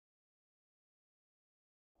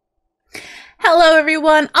Hello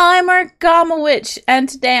everyone, I'm Argama Witch, and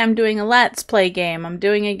today I'm doing a Let's Play game. I'm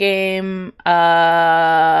doing a game, hold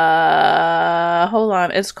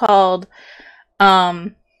on, it's called,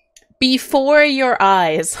 Before Your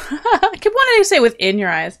Eyes. I keep wanting to say within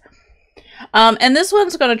your eyes. And this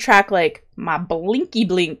one's gonna track, like, my blinky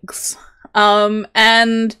blinks. Because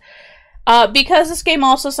this game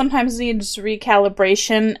also sometimes needs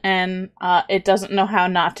recalibration, and, it doesn't know how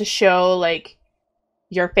not to show, like,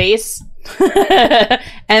 your face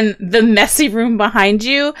and the messy room behind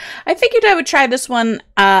you, I figured I would try this one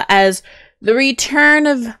as the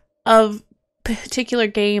return of particular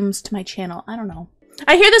games to my channel. I don't know.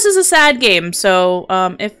 I hear this is a sad game, so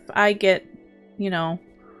if I get, you know,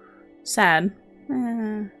 sad.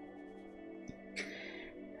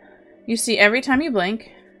 You see, every time you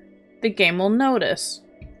blink, the game will notice.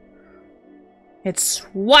 It's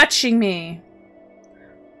watching me.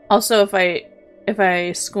 Also, if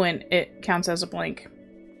I squint, it counts as a blink.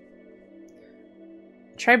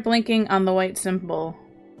 Try blinking on the white symbol.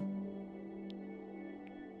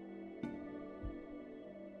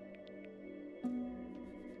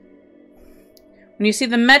 When you see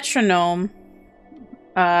the metronome,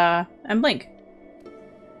 and blink.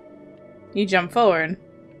 You jump forward.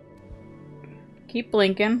 Keep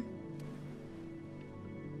blinking.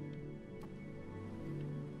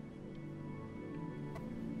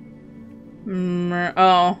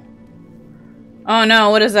 Oh. Oh no,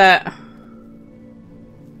 what is that?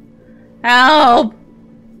 Help!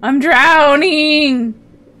 I'm drowning!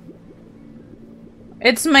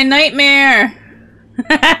 It's my nightmare!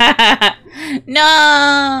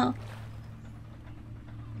 No!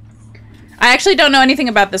 I actually don't know anything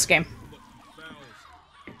about this game.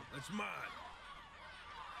 That's mine.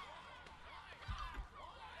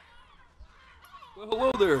 Well,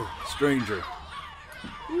 hello there, stranger.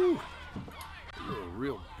 Whew. You're a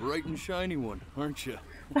real bright and shiny one, aren't you?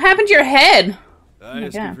 What happened to your head? I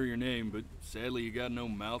asked you for your name, but sadly you got no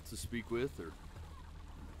mouth to speak with, or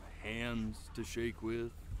hands to shake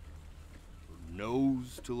with, or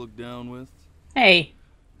nose to look down with. Hey.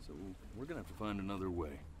 So we're gonna have to find another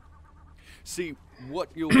way. See, what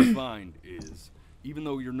you'll find is, even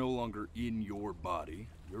though you're no longer in your body's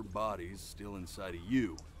still inside of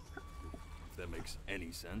you. If that makes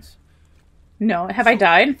any sense. No, have I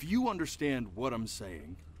died? If you understand what I'm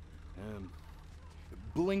saying,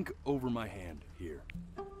 blink over my hand here.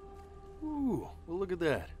 Ooh, well look at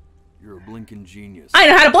that. You're a blinking genius. I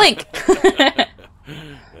know how to blink! I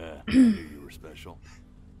knew you were special.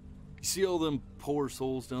 You see all them poor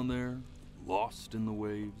souls down there, lost in the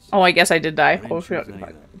waves? Oh, I guess I did die. I didn't choose any of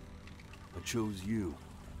that. I chose you.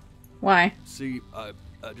 Why? See, I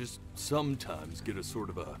just sometimes get a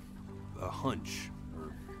sort of a hunch.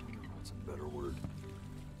 What's a better word?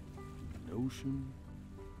 Notion?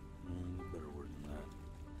 A better word than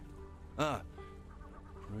that.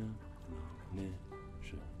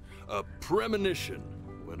 Premonition. A premonition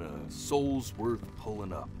when a soul's worth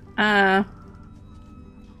pulling up.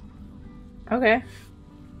 Okay.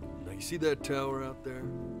 Now you see that tower out there?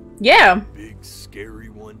 Yeah. Big, scary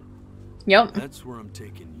one? Yep. That's where I'm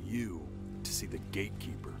taking you to see the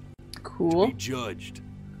gatekeeper. Cool. To be judged.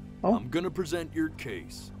 Oh. I'm gonna present your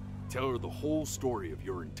case. Tell her the whole story of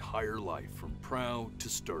your entire life, from proud to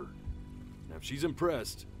stern. Now, if she's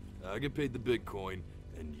impressed, I get paid the big coin,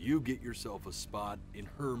 and you get yourself a spot in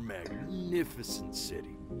her magnificent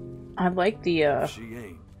city. I like the, If she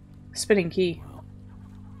ain't, spinning key. well,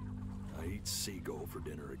 I eat seagull for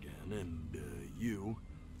dinner again, and, you...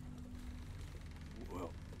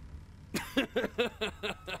 Well... we don't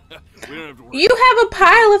have to worry. You have a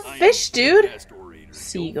pile of I am fish, the dude. best orator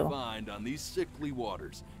Seagull. you'll find on these sickly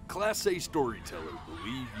waters. Class A storyteller,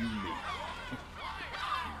 believe you me.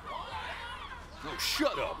 Oh,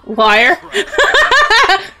 shut up. Liar.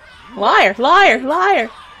 Liar, liar, liar.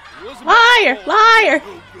 Liar, liar.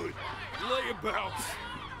 No good. Layabouts.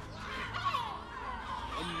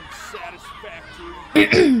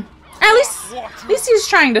 Unsatisfactory. At least he's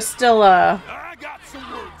trying to still, I got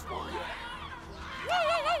some words for you.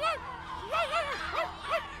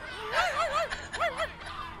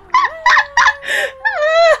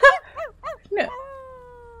 No.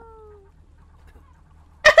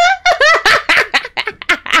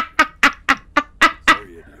 Sorry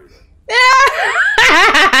you had to hear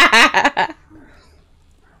that.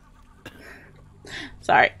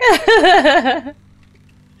 Sorry.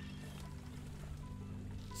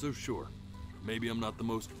 So sure, maybe I'm not the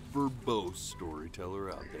most verbose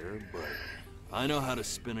storyteller out there, but I know how to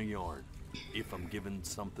spin a yarn if I'm given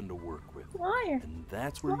something to work with. Liar. And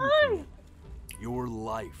that's where you come in. Your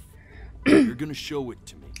life. You're gonna show it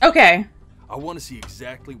to me. Okay. I want to see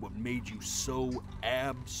exactly what made you so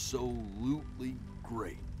absolutely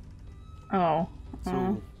great. Oh.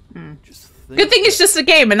 So, just think. Good thing it's just a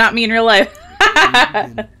game and not me in real life.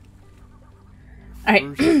 The Alright.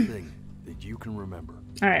 first thing that you can remember.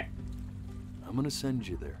 Alright. I'm gonna send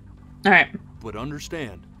you there. Alright. But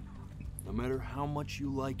understand, no matter how much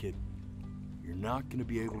you like it, you're not gonna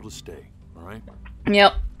be able to stay, alright?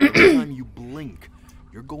 Yep. Every time you blink,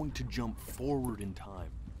 you're going to jump forward in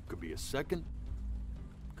time. Could be a second,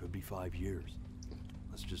 could be 5 years.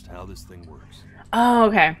 That's just how this thing works. Oh,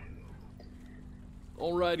 okay.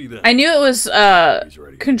 Alrighty then. I knew it was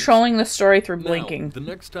controlling the story through blinking. Now, the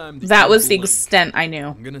next time that was the blink, extent I knew.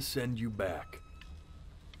 I'm gonna send you back.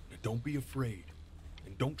 Now, don't be afraid,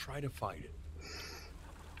 and don't try to fight it.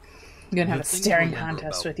 I'm gonna have a The thing to staring remember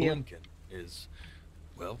contest about with you. blinking is,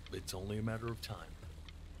 well, it's only a matter of time.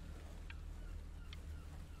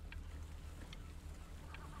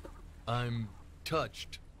 I'm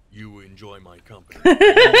touched you enjoy my company.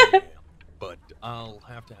 I am, but I'll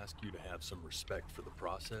have to ask you to have some respect for the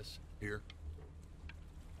process here.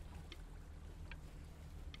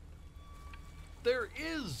 There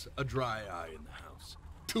is a dry eye in the house.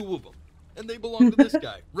 2 of them. And they belong to this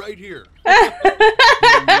guy, right here. No,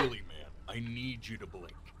 really, man. I need you to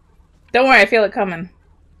blink. Don't worry, I feel it coming.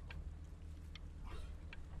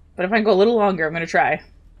 But if I go a little longer, I'm gonna try.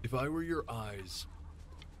 If I were your eyes,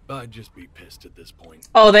 I'd just be pissed at this point.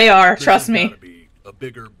 Oh, they are. Trust This has me. gotta be a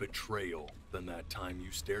bigger betrayal than that time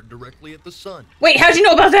you stared directly at the sun. Wait, how'd you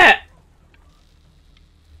know about that?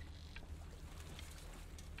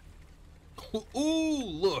 Ooh,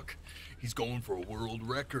 look. He's going for a world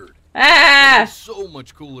record. Ah! It's so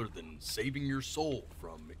much cooler than saving your soul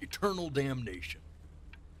from eternal damnation.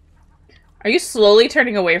 Are you slowly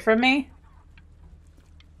turning away from me?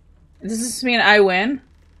 Does this mean I win?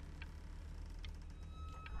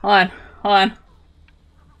 Hold on. Hold on.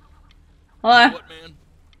 Hold on. What, man?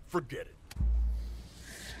 Forget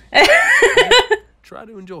it. Try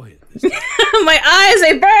to enjoy it this time. My eyes,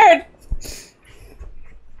 they burn!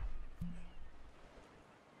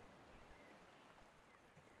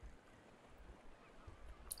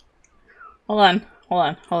 Hold on. Hold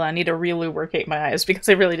on. Hold on. I need to re-lubricate my eyes because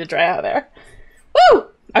they really did dry out there. Woo!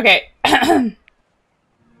 Okay.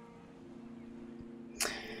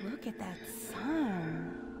 Look at that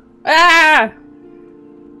sun. Ah!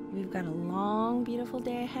 We've got a long, beautiful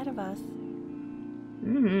day ahead of us.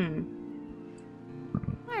 Mm-hmm.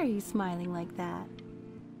 Why are you smiling like that?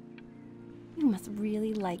 You must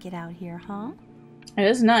really like it out here, huh? It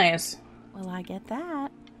is nice. Well, I get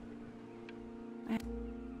that.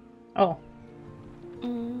 Oh.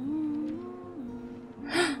 Mm.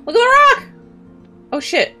 Look at the rock! Oh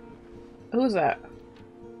shit. Who is that?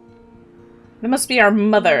 That must be our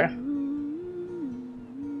mother.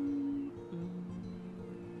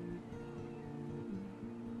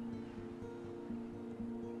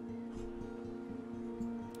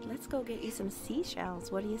 Let's go get you some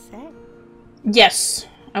seashells. What do you say? Yes.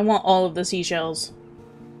 I want all of the seashells.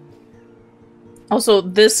 Also,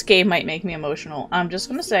 this game might make me emotional. I'm just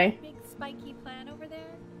gonna say. Big spiky plant over there?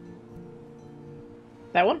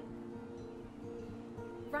 That one?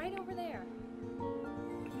 Right over there.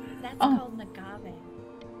 That's Oh. called an agave.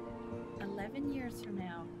 11 years from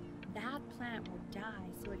now, that plant will die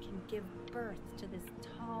so it can give birth to this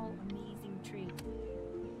tall, amazing tree.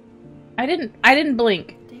 I didn't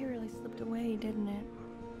blink. Day really slipped away, didn't it?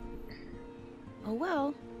 Oh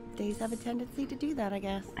well. Days have a tendency to do that, I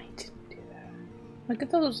guess. I didn't do that. Look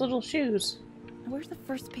at those little shoes. Now, where's the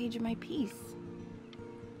first page of my piece?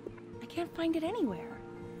 I can't find it anywhere.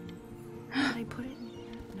 Did I put it in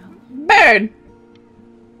here? No. Bird!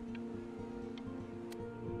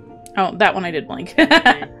 Oh, that one I did blink. Go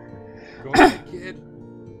ahead, kid.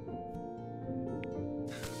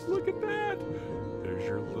 Look at that. There's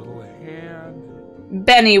your little hand.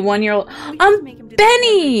 Benny, 1 year old. We just make him do that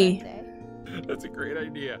Benny! every birthday. That's a great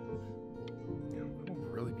idea. It'll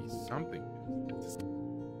really be something.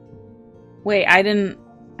 Wait, I didn't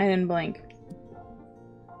blink.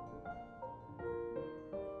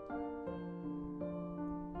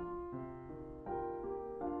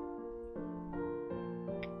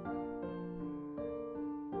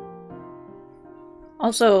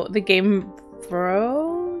 Also, the game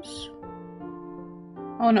froze?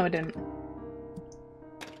 Oh no, it didn't.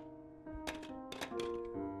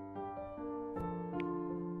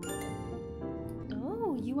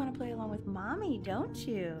 Oh, you want to play along with Mommy, don't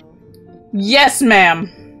you? Yes, ma'am!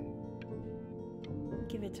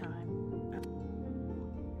 Give it time.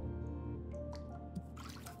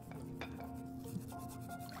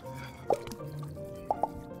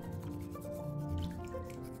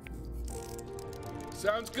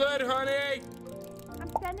 Sounds good, honey. I'm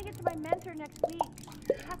sending it to my mentor next week.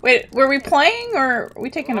 Wait, were we playing or are we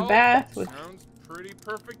taking a bath? Sounds pretty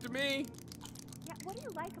perfect to me. Yeah, what do you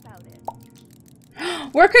like about it?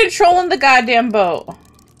 We're controlling the goddamn boat.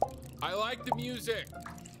 I like the music.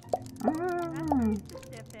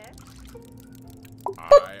 Specific.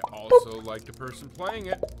 I also like the person playing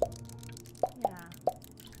it. Yeah.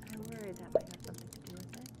 I'm worried that might have something to do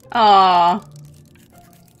with it. Aww.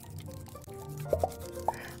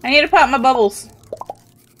 I need to pop my bubbles.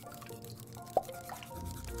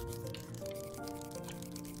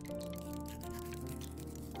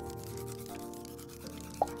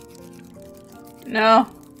 No.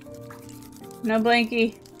 No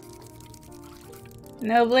blinky.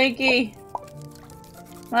 No blinky.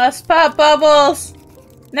 Must pop bubbles.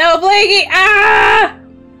 No blinky. Ah!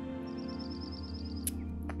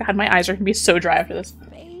 God, my eyes are gonna be so dry after this.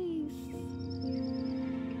 Face.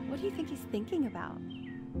 What do you think he's thinking about?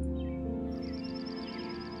 I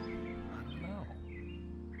don't know.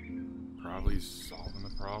 Probably solving the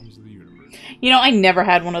problems of the universe. You know, I never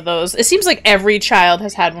had one of those. It seems like every child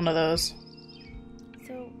has had one of those.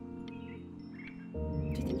 So, do you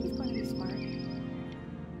think he's going to be smart?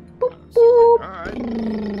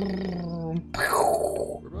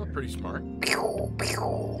 We're both pretty smart.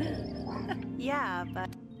 Yeah, but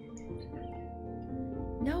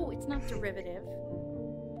No, it's not derivative.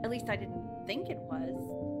 At least I didn't think it was.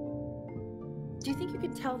 Do you think you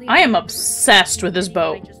could tell the I am obsessed with this what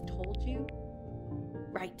boat. I just told you?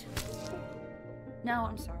 Right. No,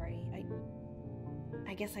 I'm sorry.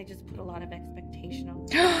 I guess I just put a lot of expectation on it.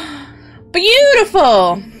 I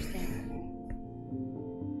Beautiful! understand.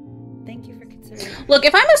 Thank you for considering. Look,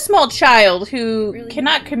 if I'm a small child who Really?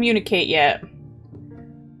 cannot communicate yet,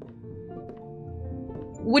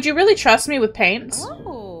 would you really trust me with paints?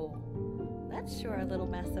 Oh, that's sure a little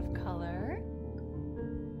mess of color.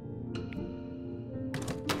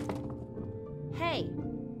 Hey,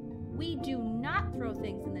 we do not throw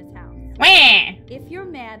things in this house. Wah! If you're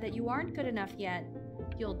mad that you aren't good enough yet,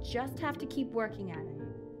 you'll just have to keep working at it.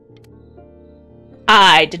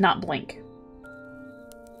 I did not blink.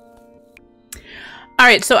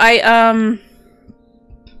 Alright, so I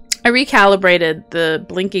recalibrated the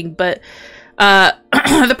blinking, but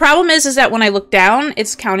the problem is that when I look down,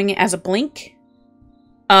 it's counting it as a blink.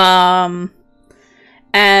 And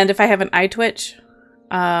if I have an eye twitch,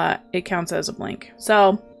 it counts as a blink.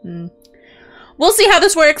 So, we'll see how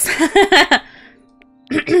this works.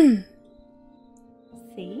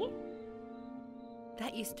 see?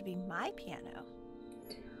 That used to be my piano.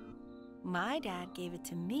 My dad gave it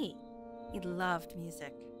to me. He loved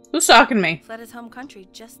music. Who's talking to me? Fled his home country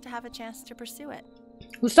just to have a chance to pursue it.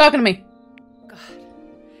 Who's talking to me? God,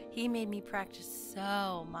 he made me practice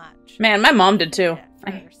so much. Man, my mom did too.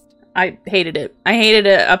 At first. I hated it. I hated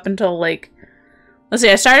it up until, like... Let's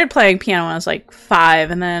see, I started playing piano when I was, like,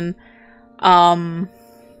 5, and then, I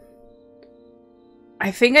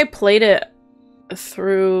think I played it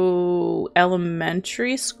through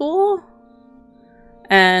elementary school?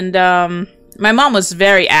 And, my mom was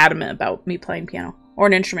very adamant about me playing piano. Or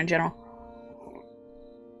an instrument in general.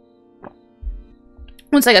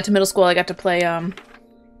 Once I got to middle school, I got to play, I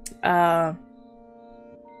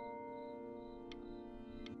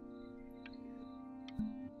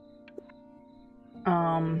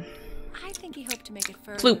think he hoped to make it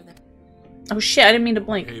further flute. than... Oh shit, I didn't mean to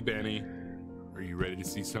blink. Hey, Benny. Are you ready to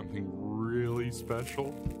see something really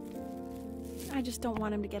special? I just don't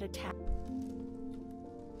want him to get attacked.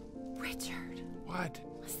 Richard, What?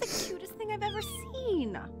 that's the cutest thing I've ever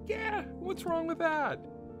seen. Yeah, what's wrong with that?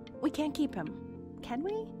 We can't keep him, can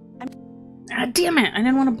we? Ah, damn it, I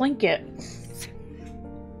didn't want to blink it.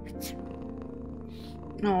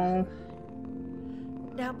 No.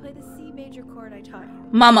 Now play the C major chord I taught you.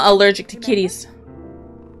 Mama allergic to kitties.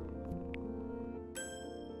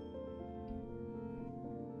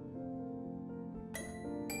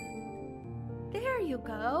 There you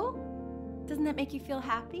go. Doesn't that make you feel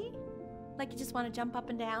happy? Like you just want to jump up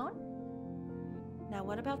and down? Now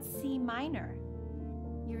what about C minor?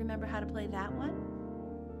 You remember how to play that one?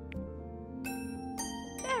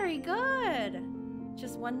 Very good.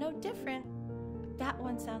 Just one note different. But that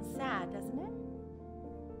one sounds sad, doesn't it?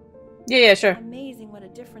 Yeah, sure. Amazing what a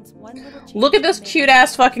difference one little change Look at this can make. cute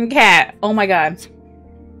ass fucking cat. Oh my god. Sort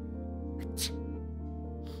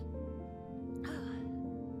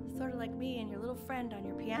of like me and your little friend on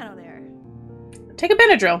your piano there. Take a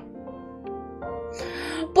Benadryl.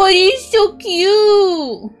 But he's so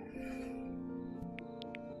cute.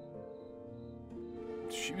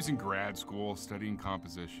 She was in grad school studying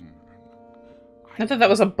composition. I thought that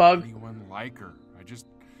was a bug. Anyone like her? I just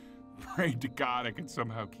Prayed to God I could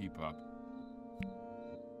somehow keep up.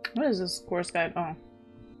 What is this course guide? Oh.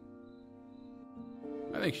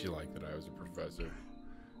 I think she liked that I was a professor.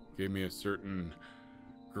 Gave me a certain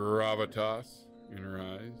gravitas in her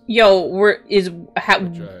eyes. Yo, which I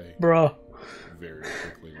bruh. very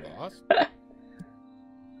quickly lost. God,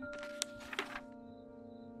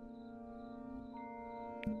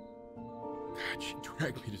 she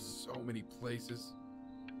dragged me to so many places.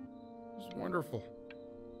 It was wonderful.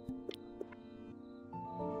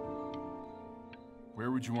 Where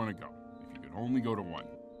would you want to go if you could only go to one?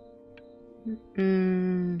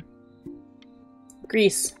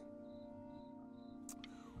 Greece.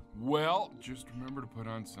 Well, just remember to put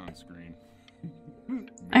on sunscreen.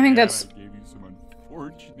 I think that's. I gave you some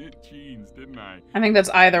unfortunate genes, didn't I? I think that's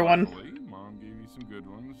either one. Luckily, Mom gave you some good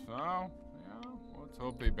ones, so yeah, let's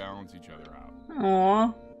hope they balance each other out.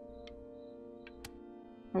 Aww.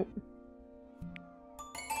 Oh.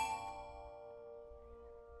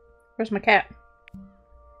 Where's my cat?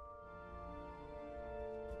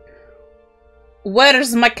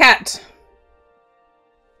 Where's my cat?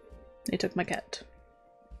 They took my cat.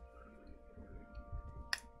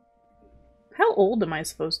 How old am I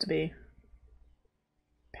supposed to be?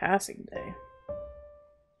 Passing day.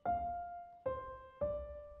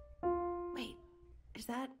 Wait,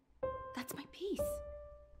 that's my piece.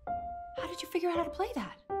 How did you figure out how to play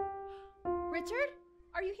that? Richard,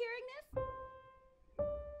 are you hearing this?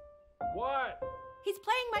 What? He's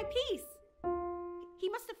playing my piece. He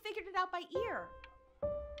must have figured it out by ear.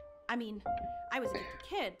 I mean, I was a gifted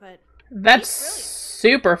kid, but That's he's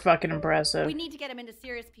brilliant. super fucking impressive. We need to get him into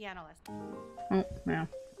serious piano lessons. Oh, yeah.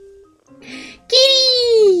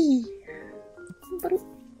 Kitty!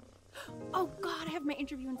 Oh God, I have my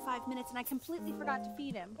interview in 5 minutes and I completely forgot to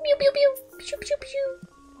feed him. Pew pew pew! Pew pew pew!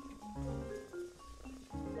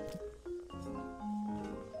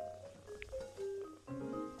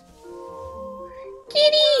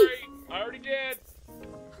 Kitty! I already did.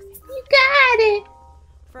 You got it!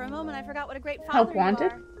 For a moment, I forgot what a great father Help you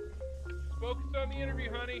wanted? are. Focus on the interview,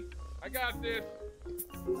 honey. I got this.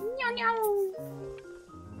 Meow meow.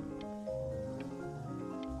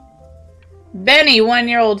 Benny,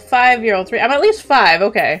 1-year-old, 5-year-old, 3. I'm at least 5,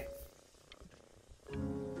 okay.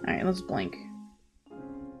 Alright, let's blink.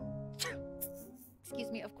 Excuse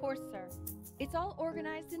me, of course, sir. It's all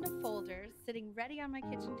organized into folders, sitting ready on my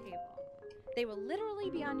kitchen table. They will literally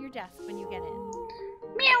be on your desk when you get in.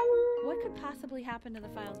 Meow. What could possibly happen to the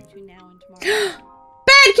files between now and tomorrow?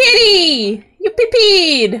 Bad kitty! You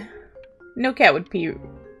pee-peed! No cat would pee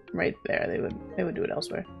right there. They would do it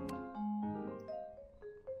elsewhere.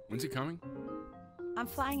 When's he coming? I'm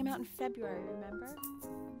flying him out in February, remember?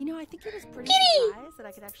 You know, I think he was pretty Kitty! surprised that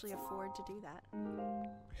I could actually afford to do that.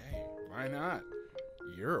 Hey, why not?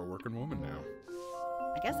 You're a working woman now.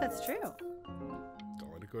 I guess that's true.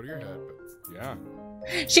 Don't let it go to your head, but yeah.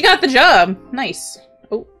 She got the job! Nice.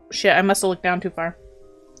 Oh, shit, I must have looked down too far.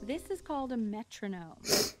 This is called a metronome.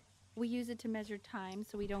 We use it to measure time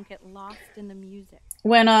so we don't get lost in the music.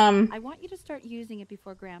 When, I want you to start using it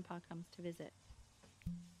before Grandpa comes to visit.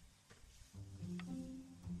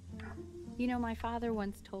 You know, my father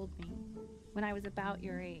once told me, when I was about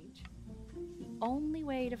your age, the only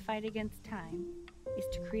way to fight against time is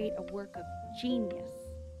to create a work of genius,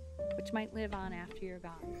 which might live on after you're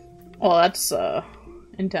gone. well, that's,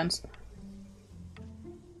 intense.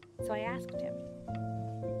 So I asked him,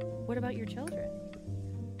 what about your children?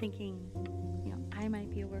 Thinking, you know, I might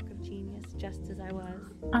be a work of genius just as I was.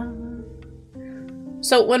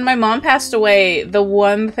 So when my mom passed away, the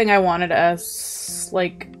one thing I wanted as,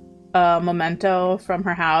 like, a memento from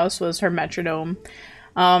her house was her metronome.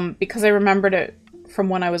 Because I remembered it from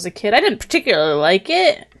when I was a kid. I didn't particularly like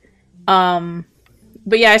it.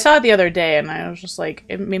 But yeah, I saw it the other day and I was just like,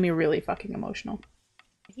 it made me really fucking emotional.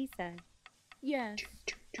 He said, yes,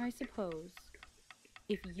 I suppose.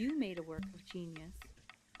 If you made a work of genius,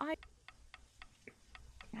 I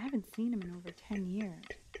haven't seen him in over 10 years.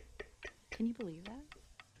 Can you believe that?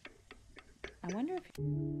 I wonder if...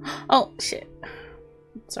 Oh, shit.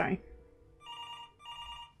 Sorry.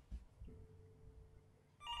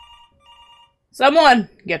 Someone!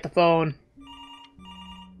 Get the phone.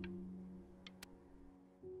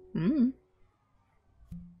 You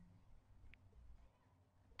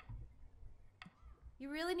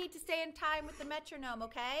really need to stay in time with the metronome,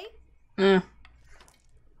 okay?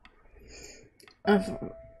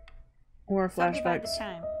 Or Subdivide the flashbacks.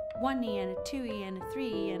 time. 1E and a 2E and a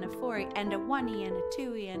 3E and a 4E and a 1E and a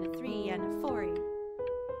 2E and a 3E and a 4E.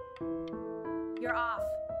 You're off.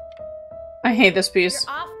 I hate this piece.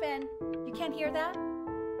 You're off, Ben. You can't hear that?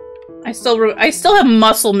 I still have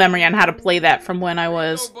muscle memory on how to play that from when I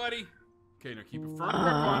was. Go, buddy. Okay, now keep a firm grip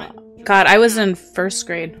on it. God, I was in 1st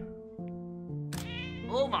grade.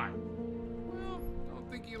 Oh my. Well, don't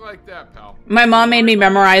think you like that, pal. My mom made me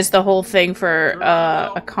memorize the whole thing for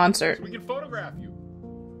a concert. So we can photograph you.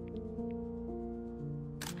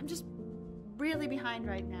 I'm just really behind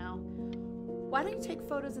right now. Why don't you take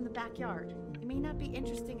photos in the backyard? It may not be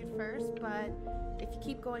interesting at first, but if you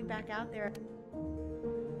keep going back out there...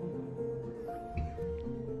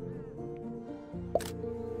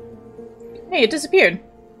 Hey, it disappeared.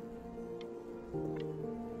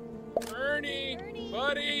 Ernie!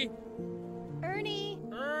 Buddy! Ernie!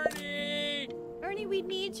 Ernie! Ernie, we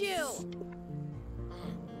need you! Oh,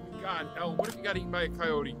 God, Elle, what if you got eaten by a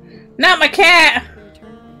coyote? Not my cat!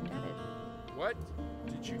 What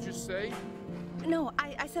did you just say? No,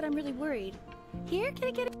 I said I'm really worried. Here, can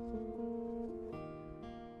I get it?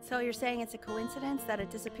 So you're saying it's a coincidence that it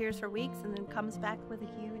disappears for weeks and then comes back with a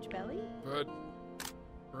huge belly? But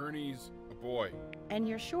Ernie's a boy. And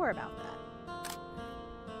you're sure about that?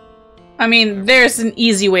 I mean, there's an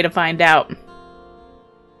easy way to find out.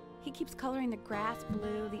 He keeps coloring the grass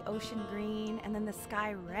blue, the ocean green, and then the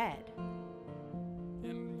sky red.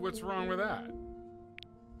 And what's wrong with that?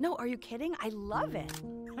 No, are you kidding? I love it.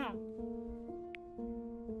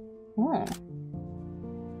 Oh.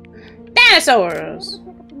 Dinosaurs!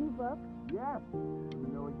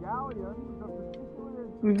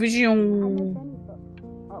 Vision.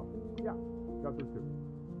 Oh, yeah. Got those two.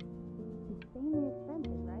 Insanely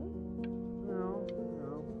expensive, right? No.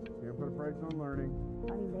 Can't put a price on learning.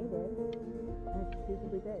 I mean, they did. And it's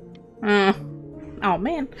stupidly big. Oh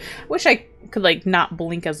man. Wish I could, like, not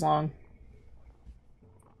blink as long.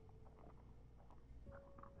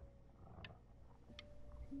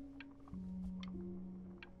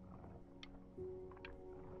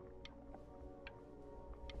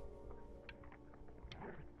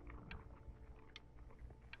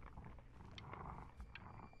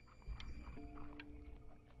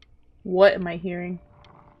 What am I hearing?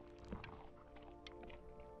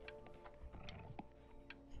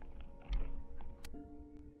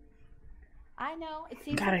 I know, it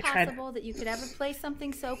seems God, I tried. impossible that you could ever play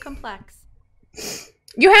something so complex.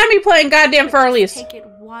 You had me playing goddamn Furlies. Take it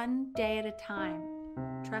one day at a time.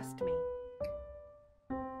 Trust me.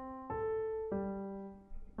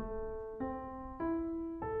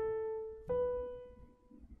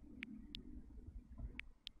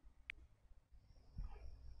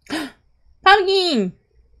 Pumpkin!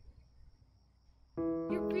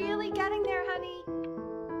 You're really getting there, honey.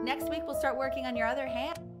 Next week we'll start working on your other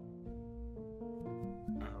hand.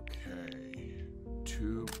 Okay.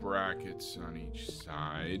 2 brackets on each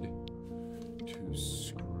side. 2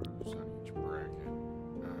 screws on each bracket.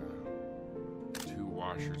 2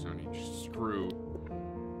 washers on each screw.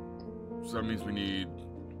 So that means we need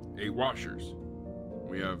 8 washers.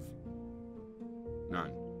 We have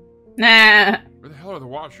none. Nah. Where the hell are the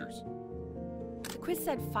washers? The quiz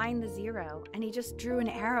said find the 0, and he just drew an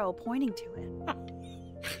arrow pointing to it.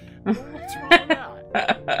 What's wrong with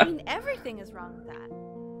that? I mean, everything is wrong with that.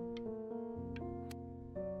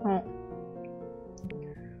 Oh.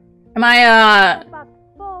 Am I, Box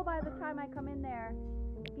full by the time I come in there.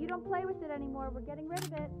 If you don't play with it anymore, we're getting rid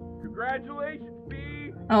of it. Congratulations,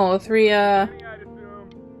 B! Oh, 3, I assume.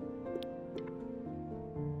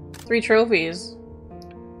 3 trophies.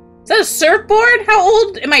 Is that a surfboard? How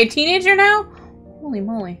old? Am I a teenager now? Holy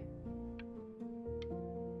moly.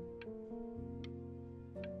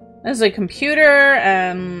 There's a computer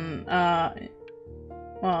and,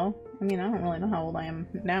 well, I mean, I don't really know how old I am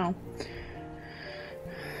now. This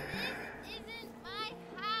isn't my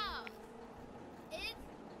house. It's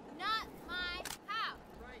not my house.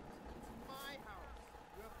 Right, it's my house.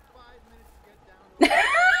 You have 5 minutes to get down.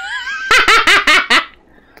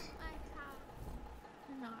 My house.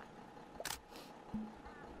 Not.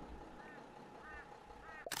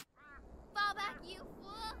 Fall back, you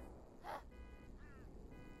fool!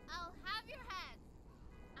 I'll have your heads.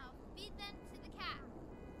 I'll feed them to the cat.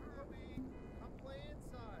 Bobby, I'm playing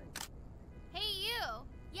inside. Hey, you!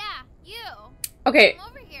 Yeah, you! Okay, Come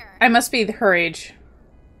over here. I must be her age.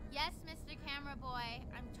 Yes, Mr. Camera Boy,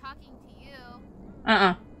 I'm talking to you.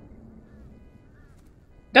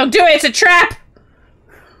 Don't do it! It's a trap!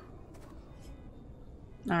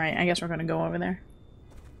 Alright, I guess we're gonna go over there.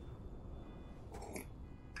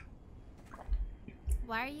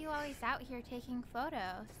 Why are you always out here taking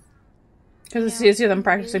photos? Because it's You know, easier than if you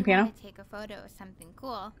practicing really piano. want to take a photo of something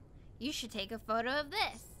cool, you should take a photo of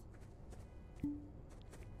this.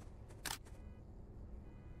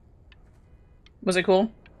 Was it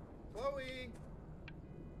cool? Chloe!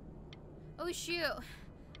 Oh shoot,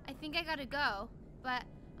 I think I gotta go. But,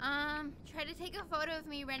 try to take a photo of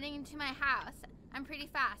me running into my house. I'm pretty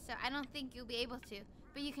fast, so I don't think you'll be able to.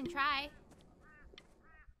 But you can try.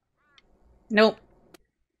 Nope.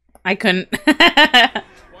 I couldn't. Quiet,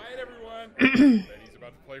 everyone. Betty's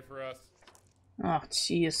about to play for us. Oh,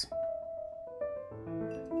 jeez.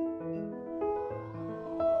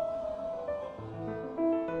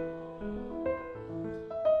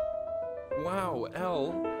 Wow,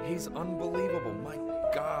 Elle, he's unbelievable. My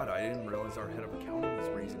God, I didn't realize our head of accounting was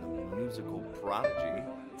raising a musical prodigy.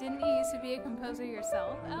 Didn't you used to be a composer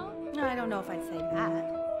yourself, Elle? No, I don't know if I'd say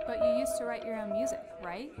that. But you used to write your own music,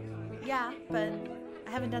 right? Yeah, but I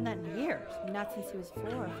haven't done that in years. Not since he was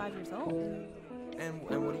 4 or 5 years old. And what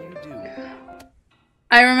do you do?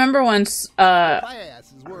 I remember once,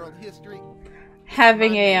 Class is world history.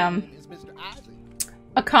 having My name is Mr. Isaac.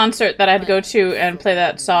 a concert that I'd go to and play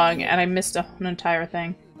that song, and I missed an entire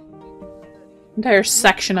thing. Entire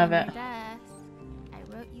section of it. Desk. I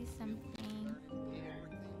wrote you something.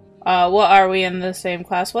 What are we in the same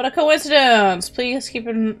class? What a coincidence! Please keep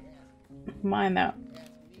in mind that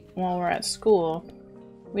while we're at school,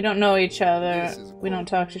 we don't know each other. We don't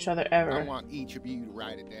talk to each other I ever. want each of you to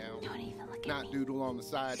write it down. Don't even look at Not me. doodle on the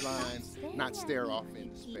sidelines, not stare off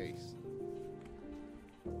into space.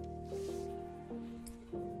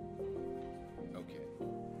 Okay,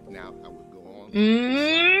 now I will go on.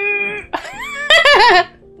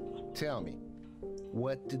 Tell me,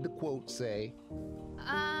 what did the quote say?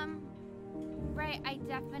 Right, I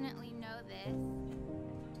definitely know this.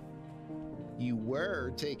 You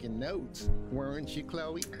were taking notes, weren't you,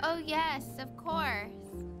 Chloe? Oh yes, of course.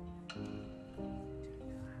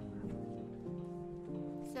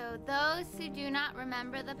 So those who do not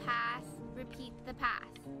remember the past, repeat the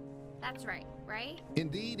past. That's right, right?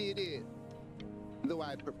 Indeed it is. Though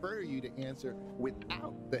I'd prefer you to answer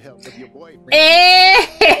without the help of your boyfriend.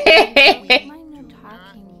 Mind no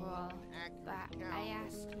talking rule, but I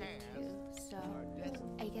asked you to, so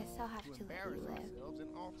I guess I'll have to let you live.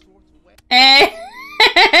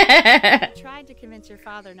 I tried to convince your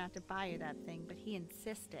father not to buy you that thing, but he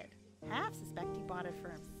insisted. Half suspect he bought it for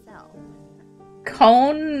himself.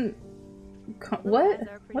 What?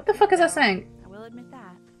 What the fuck is that saying? I will admit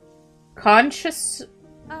that. Conscious...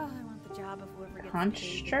 Oh, I want the job of whoever gets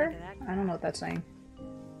Concher? I don't know what that's saying.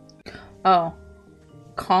 Oh.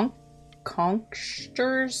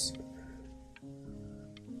 Conksters?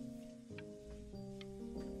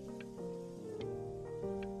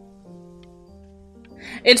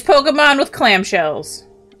 It's Pokemon with clamshells.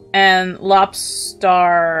 And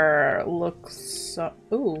Lobstar looks...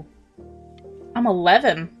 ooh. I'm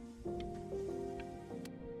 11.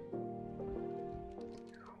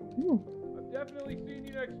 Ooh. I've definitely seen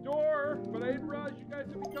you next door, but I didn't realize you guys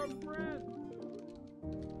had become friends.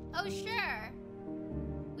 Oh sure.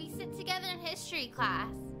 We sit together in history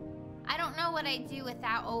class. I don't know what I'd do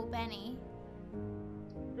without old Benny.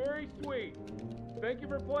 Very sweet. Thank you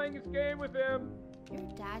for playing this game with him. Your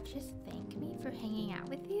dad just thanked me for hanging out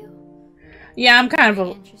with you? Yeah, I'm kind of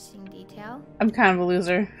Very a... interesting detail. I'm kind of a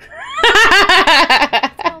loser.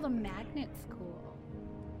 It's called a magnet school.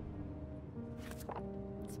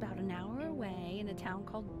 It's about an hour away in a town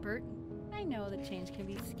called Burton. I know the change can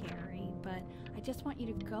be scary, but I just want you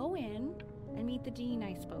to go in and meet the dean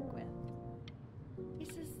I spoke with. He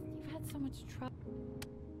says you've had so much trouble.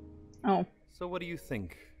 Oh. So what do you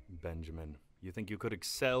think, Benjamin? You think you could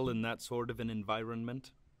excel in that sort of an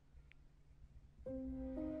environment?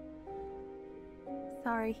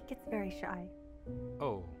 Sorry, he gets very shy.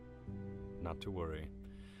 Oh, not to worry.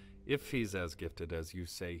 If he's as gifted as you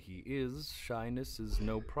say he is, shyness is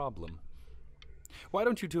no problem. Why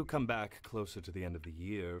don't you two come back closer to the end of the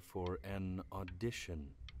year for an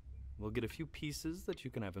audition? We'll get a few pieces that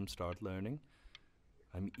you can have him start learning.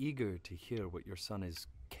 I'm eager to hear what your son is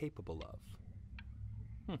capable of.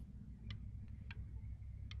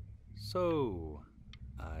 So,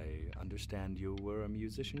 I understand you were a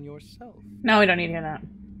musician yourself. No, we don't need to hear that.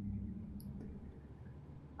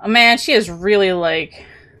 Oh man, she is really like...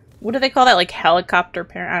 What do they call that? Like helicopter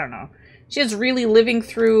parent? I don't know. She is really living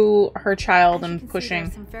through her child As you and can see, pushing.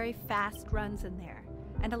 there's some very fast runs in there,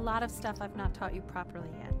 and a lot of stuff I've not taught you properly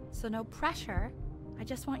yet. So no pressure. I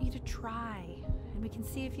just want you to try, and we can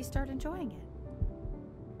see if you start enjoying it.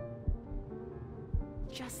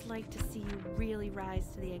 Just like to see you really rise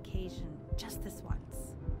to the occasion, just this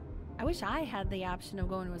once. I wish I had the option of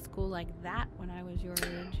going to a school like that when I was your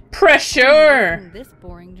age. Pressure! Working this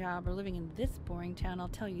boring job or living in this boring town, I'll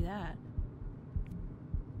tell you that.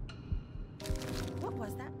 What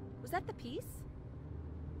was that? Was that the piece?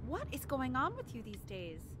 What is going on with you these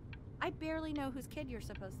days? I barely know whose kid you're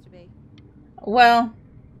supposed to be. Well,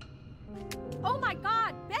 Oh my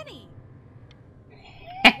god, Benny!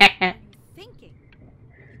 What were you thinking?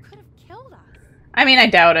 You could have killed us. I mean, I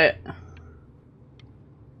doubt it.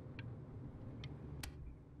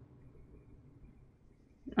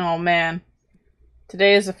 Oh man.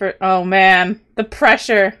 Today is the first. Oh man. The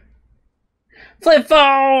pressure. Flip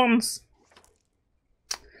phones!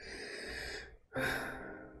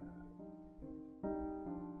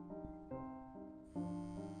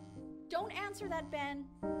 Don't answer that, Ben.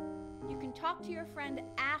 You can talk to your friend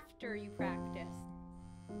after you practice.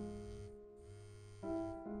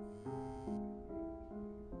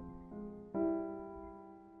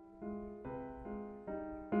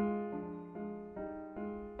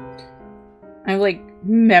 I have like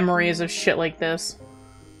memories of shit like this.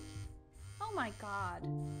 Oh my god.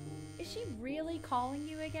 Is she really calling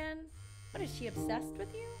you again? What, is she obsessed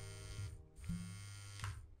with you?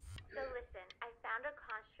 So listen, I found a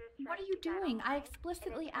construct. What are you doing? I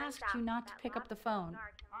explicitly asked you not to pick up the phone.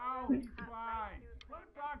 Oh, fine. Let's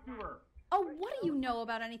talk to her. Oh, what do you know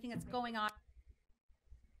about anything that's going on?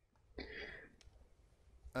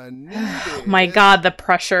 My god, the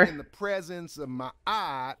pressure. In the presence of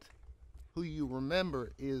Ma'at, who you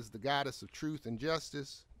remember is the goddess of truth and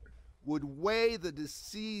justice, would weigh the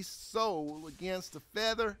deceased soul against a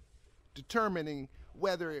feather, determining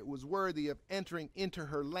whether it was worthy of entering into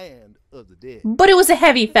her land of the dead. But it was a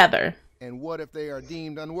heavy feather. And what if they are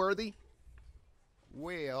deemed unworthy?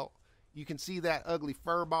 Well, you can see that ugly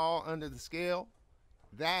fur ball under the scale?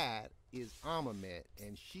 That is Amamet,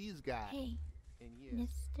 and she's got... Hey, and yes,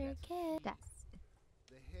 Mr. Kid. That's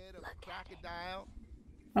the head of a crocodile,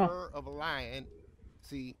 Oh. fur of a lion,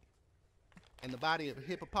 see, and the body of a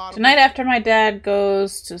hippopotamus. Tonight after my dad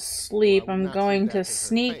goes to sleep, Well, I would I'm not going say to that to her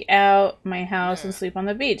sneak face. out my house and Yeah. sleep on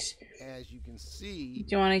the beach. As you can see,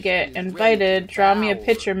 Do you want to she get is ready invited? to Draw me a devour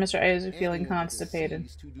picture, Mr. Isaac, any feeling of the constipated.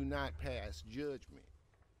 deceased who do not pass judgment.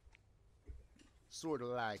 Sort of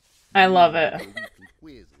like I love you it. with the weekly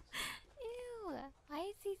quizzes. Ew, why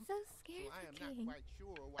is he so scared Well, I of am the not king? quite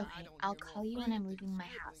sure why I Okay, don't I'll hear call more you when I'm frantic leaving my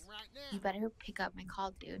sniffling house. right now. You better pick up my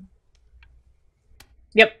call, dude.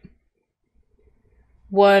 Yep.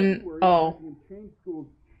 Oh. Change school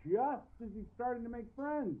just as he's starting to make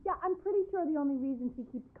friends. Yeah, I'm pretty sure the only reason she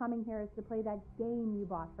keeps coming here is to play that game you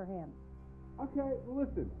bought for him. Okay, well,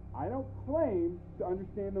 listen, I don't claim to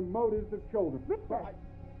understand the motives of children. Richard,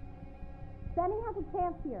 Benny has a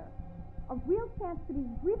chance here. A real chance to be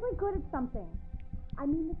really good at something. I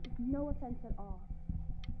mean this is no offense at all.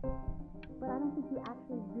 But I don't think you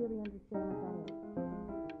actually really understand what that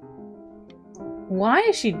is. Why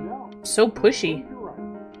is she so pushy? You're right.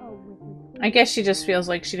 Oh, Richard, I guess she just feels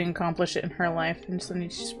like she didn't accomplish it in her life and so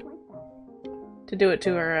needs to do it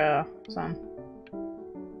to her son.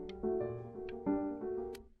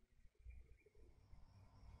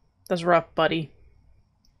 That's rough, buddy.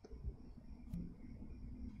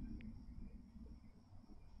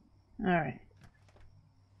 Alright.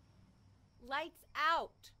 Lights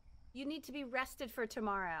out. You need to be rested for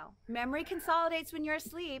tomorrow. Memory consolidates when you're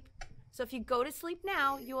asleep. So if you go to sleep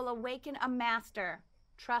now, you will awaken a master.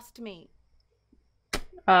 Trust me.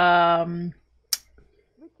 Richard,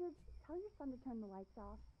 tell your son to turn the lights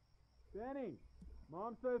off. Benny,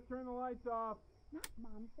 Mom says turn the lights off. Not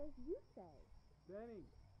Mom says, you say. Benny.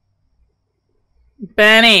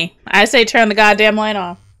 Benny, I say turn the goddamn light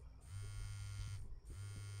off.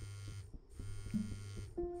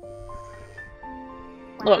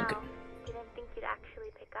 Look. Wow, didn't think you'd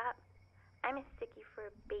actually pick up. I'm a sticky for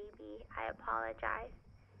a baby. I apologize.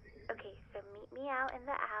 Okay, so meet me out in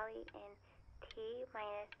the alley in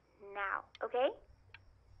T-minus now, okay?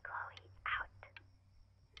 Chloe, out.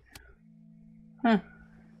 Huh.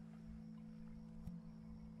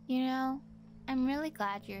 You know, I'm really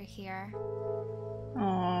glad you're here.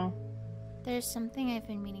 Aw. There's something I've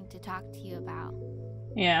been meaning to talk to you about,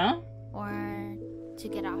 Yeah? or to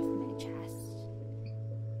get off my chest.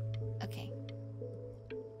 Okay.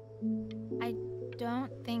 I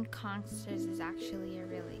don't think Consters is actually a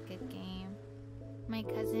really good game. My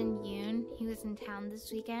cousin Yoon, he was in town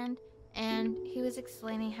this weekend, and he was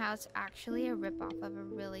explaining how it's actually a ripoff of a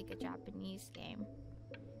really good Japanese game.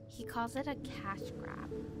 He calls it a cash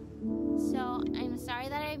grab. So, I'm sorry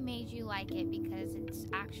that I made you like it because it's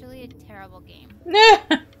actually a terrible game.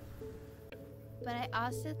 But I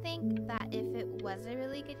also think that if it was a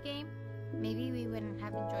really good game, maybe we wouldn't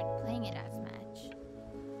have enjoyed playing it as much.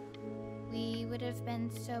 We would have been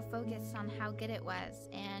so focused on how good it was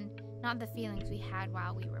and not the feelings we had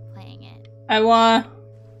while we were playing it.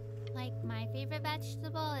 Like, my favorite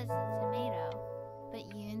vegetable is the tomato, but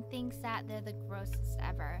Yoon thinks that they're the grossest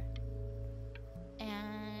ever.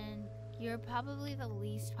 And You're probably the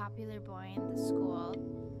least popular boy in the school,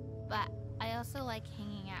 but I also like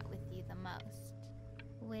hanging out with you the most.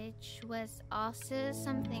 Which was also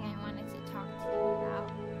something I wanted to talk to you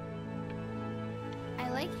about.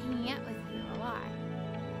 I like hanging out with you a lot,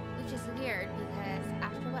 which is weird because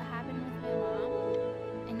after what happened with my mom,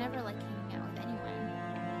 I never liked hanging out with anyone.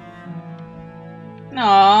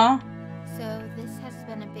 Aww. So this has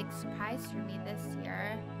been a big surprise for me this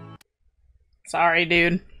year. Sorry,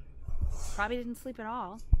 dude. Probably didn't sleep at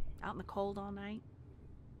all. Out in the cold all night.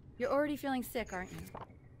 You're already feeling sick, aren't you?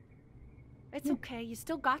 It's okay. You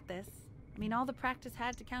still got this. I mean, all the practice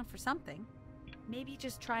had to count for something. Maybe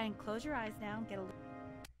just try and close your eyes now and get a little...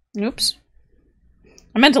 Oops.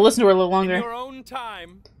 I meant to listen to her a little longer. In your own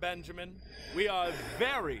time, Benjamin. We are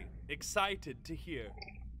very excited to hear.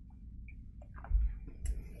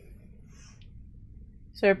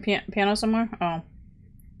 Is there a piano somewhere? Oh.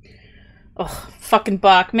 Oh, fucking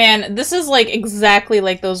Bach. Man, this is like exactly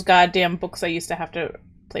like those goddamn books I used to have to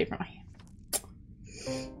play for my hand.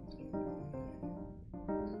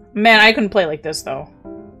 Man, I couldn't play like this though.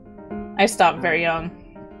 I stopped very young.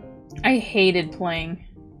 I hated playing.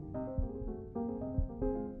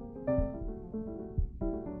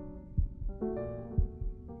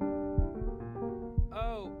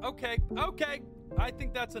 Oh, okay, okay. I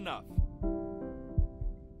think that's enough.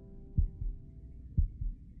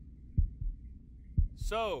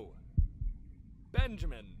 So,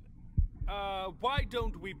 Benjamin, why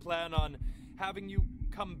don't we plan on having you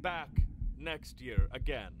come back next year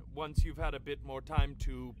again, once you've had a bit more time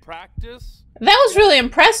to practice? That was really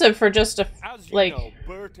impressive for just a, As you like... know,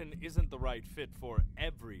 Burton isn't the right fit for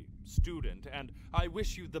every student, and I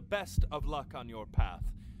wish you the best of luck on your path,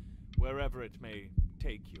 wherever it may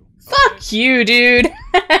take you. Fuck okay? you, dude!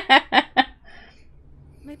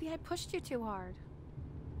 Maybe I pushed you too hard.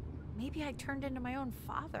 Maybe I turned into my own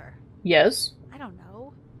father. Yes. I don't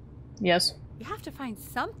know. Yes. You have to find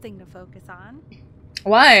something to focus on.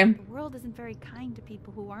 Why? The world isn't very kind to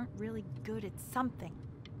people who aren't really good at something.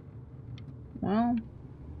 Well...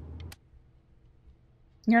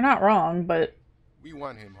 You're not wrong, but... We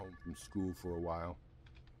want him home from school for a while.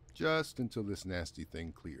 Just until this nasty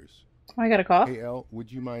thing clears. I got a cough. Hey, Elle,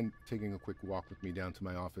 would you mind taking a quick walk with me down to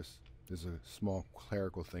my office? There's a small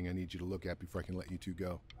clerical thing I need you to look at before I can let you two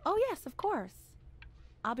go. Oh, yes, of course.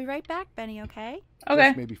 I'll be right back, Benny, okay? Okay.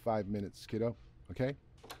 Just maybe 5 minutes, kiddo. Okay?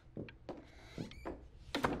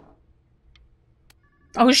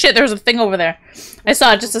 Oh shit, there was a thing over there. I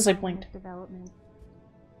saw it just as I blinked. Development.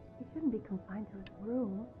 He shouldn't be confined to his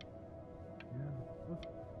room. Yeah, look,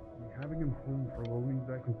 having him home for a while means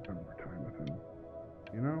I can spend more time with him.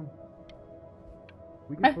 You know?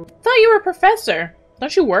 I thought you were a professor.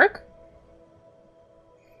 Don't you work?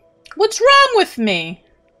 What's wrong with me?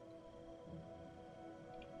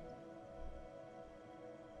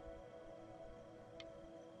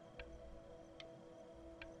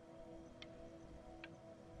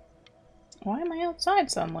 Why am I outside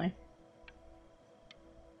suddenly?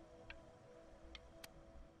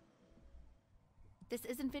 This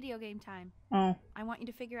isn't video game time. Oh. I want you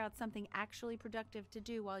to figure out something actually productive to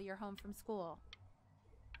do while you're home from school.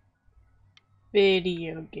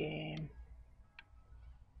 Video game.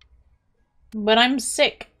 But I'm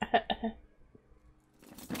sick. I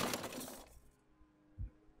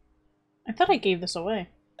thought I gave this away.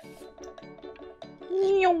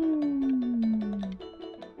 Meow.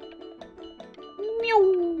 Meow.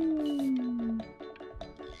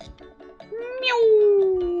 Meow.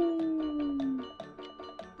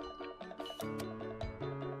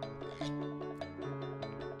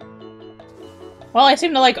 Well, I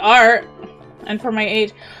seem to like art, and for my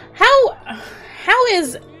age, how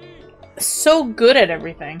is so good at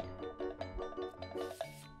everything?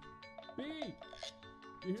 B,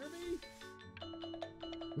 you hear me?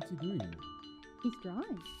 What's he doing? He's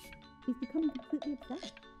drawing. He's becoming completely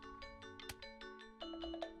obsessed.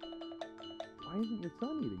 Why isn't your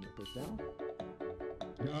son eating with us now?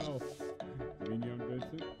 No. You mean young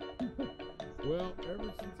Vincent? Well, ever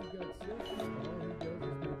since he got sick, all he does is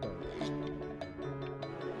make art.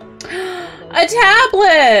 A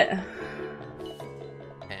tablet!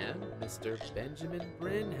 And Mr. Benjamin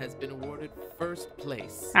Bryn has been awarded first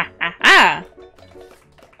place. Ha ha ha!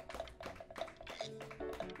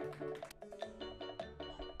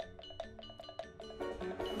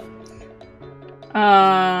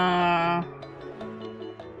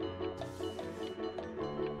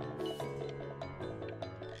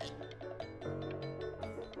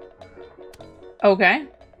 Okay.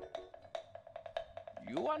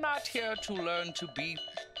 You are not here to learn to be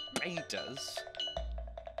painters.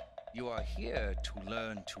 You are here to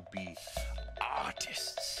learn to be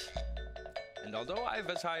artists. And although I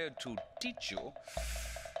was hired to teach you,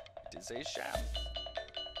 it is a sham.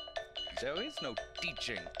 There is no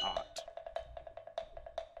teaching art.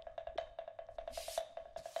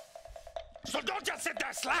 So don't just sit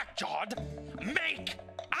there slack-jawed. Make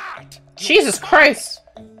art! Jesus Christ!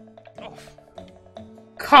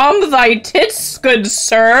 Calm thy tits, good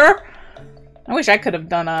sir! I wish I could have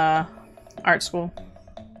done art school.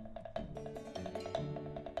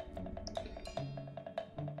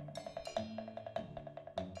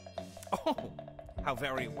 Oh, how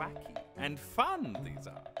very wacky and fun these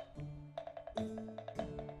are.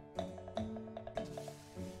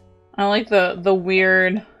 I like the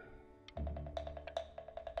weird...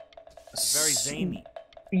 Very zany.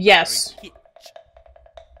 Yes. Very kitsch.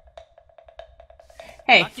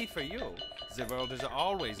 Hey. Lucky for you, the world is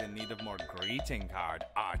always in need of more greeting card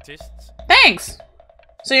artists. Thanks!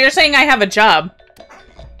 So you're saying I have a job?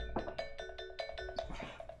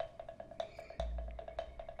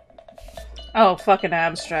 Oh, fucking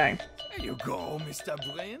abstract. There you go, Mr.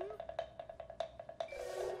 Bryn.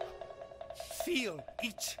 Feel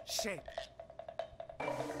each shape.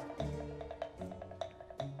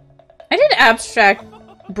 I did abstract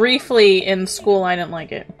briefly in school. I didn't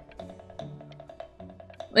like it.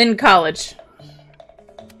 In college. I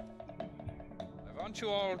want you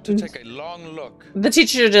all to take a long look. The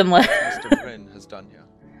teacher didn't like at what Mr. Bryn has done here.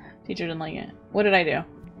 Teacher didn't like it. What did I do? You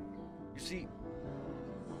see,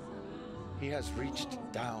 he has reached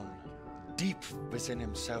down deep within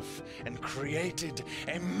himself and created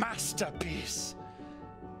a masterpiece.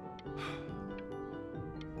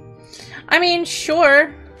 I mean,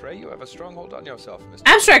 sure. Pray you have a strong hold on yourself, Mr.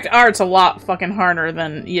 Abstract art's a lot fucking harder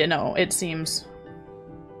than, you know, it seems.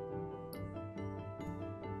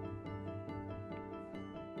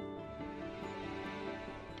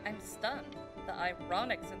 I'm stunned. The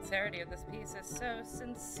ironic sincerity of this piece is so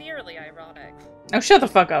sincerely ironic. Oh, shut the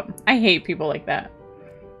fuck up. I hate people like that.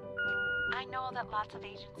 I know that lots of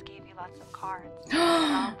agents gave you lots of cards.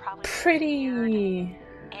 Probably Pretty. weird,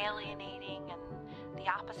 alienating, and the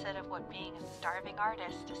opposite of what being a starving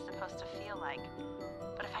artist is supposed to feel like.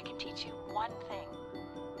 But if I can teach you one thing,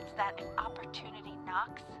 it's that if opportunity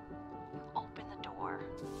knocks, you open the door.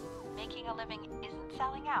 Making a living isn't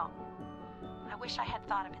selling out. I wish I had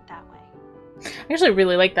thought of it that way. I actually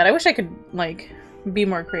really like that. I wish I could, like, be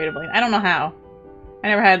more creative. Like, I don't know how. I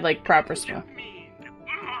never had, like, proper skill.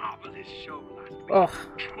 Marvelous show last week. Ugh.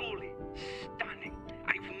 Truly stunning.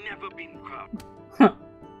 I've never been proud.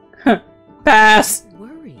 Pass!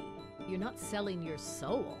 Worry. You're not selling your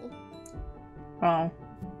soul. Oh.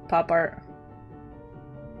 Pop art.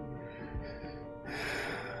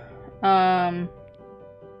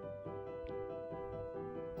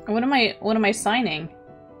 What am I signing?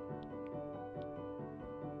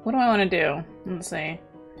 What do I want to do? Let's see.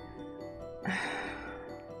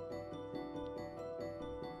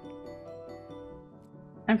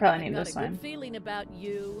 I probably need I've got this a good sign. feeling about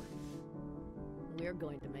you. We're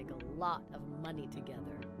going to make a lot of money together.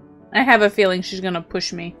 I have a feeling she's gonna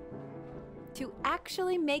push me. To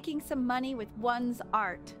actually making some money with one's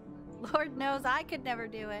art. Lord knows I could never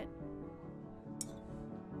do it.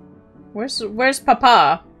 Where's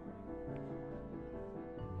Papa?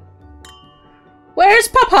 Where's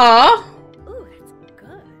Papa? Ooh, that's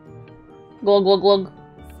good. Glug glug glug.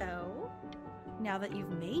 So, now that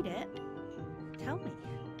you've made it, tell me,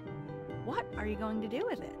 what are you going to do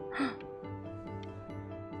with it?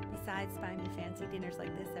 Besides buying me fancy dinners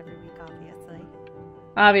like this every week, obviously.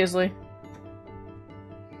 Obviously.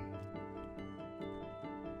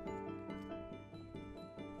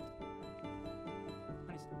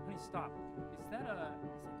 Honey, stop. Is that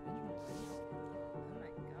Benjamin Bryn? Oh my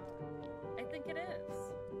god. I think it is.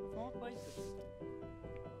 Of all places.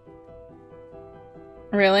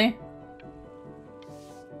 Really?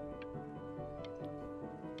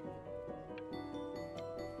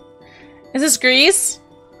 Is this Grease?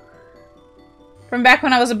 From back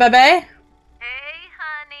when I was a baby? Hey,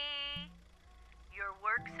 honey. Your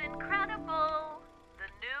work's incredible.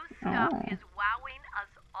 The new stuff is wowing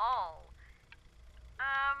us all.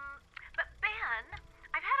 But Ben,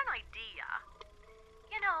 I've had an idea.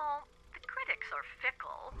 You know, the critics are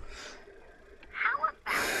fickle. How about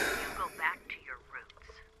you go back to your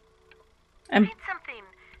roots? Write something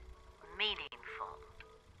meaningful.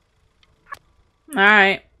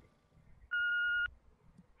 Alright.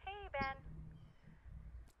 Hey, Ben.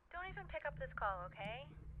 Don't even pick up this call, okay?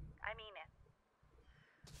 I mean it.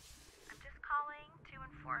 I'm just calling to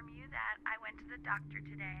inform you that I went to the doctor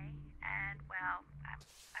today, and, well,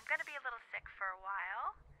 I'm gonna be a little sick for a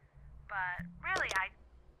while, but really,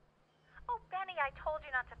 Oh, Benny, I told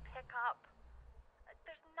you not to pick up.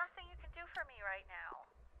 There's nothing you can do for me right now.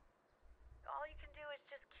 All you can do is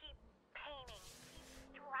just keep painting, keep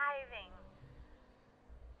striving.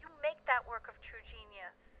 You make that work of true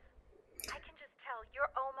genius. I can just tell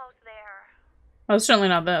you're almost there. Oh, it's certainly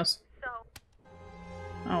not this. So.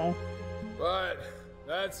 Oh. But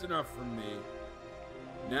that's enough from me.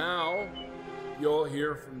 Now, you'll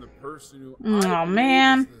hear from the person who Oh,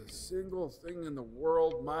 man. is the single thing in the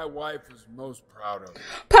world my wife is most proud of.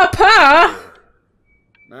 Papa!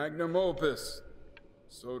 Magnum opus,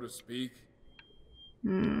 so to speak.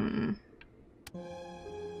 Hmm.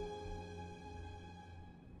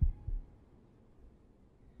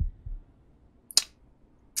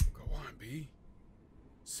 Go on, B.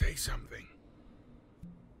 Say something.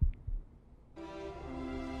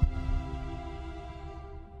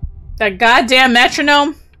 That goddamn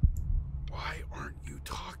metronome. Why aren't you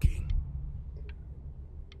talking?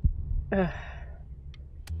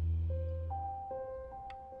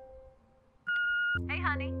 Hey,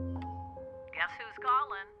 honey. Guess who's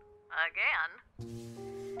calling? Again.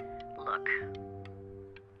 Look,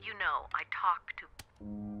 you know I talk to...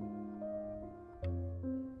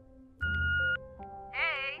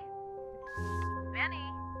 Hey, Benny.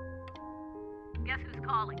 Guess who's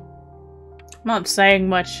calling? I'm not saying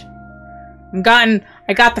much. I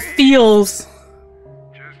got the feels.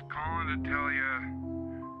 Just calling to tell you.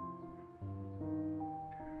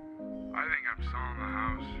 I think I'm selling the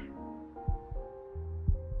house.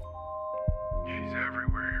 She's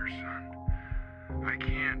everywhere here, son. I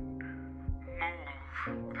can't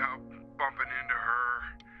move without bumping into her.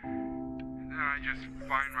 And then I just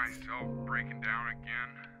find myself breaking down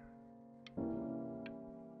again.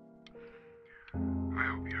 I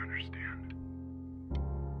hope you understand.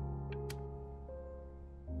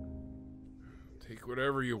 Take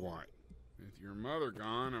whatever you want. With your mother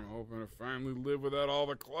gone, I'm hoping to finally live without all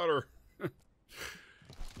the clutter.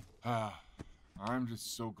 I'm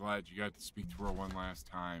just so glad you got to speak to her one last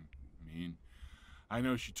time. I mean, I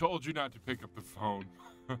know she told you not to pick up the phone,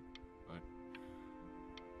 but,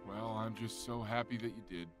 well, I'm just so happy that you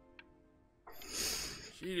did.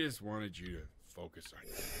 She just wanted you to focus on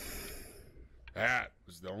you. That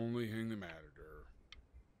was the only thing that mattered to her.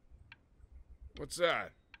 What's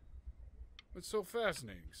that? What's so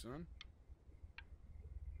fascinating, son?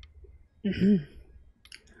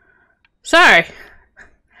 Sorry.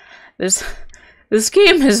 This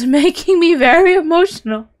game is making me very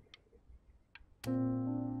emotional.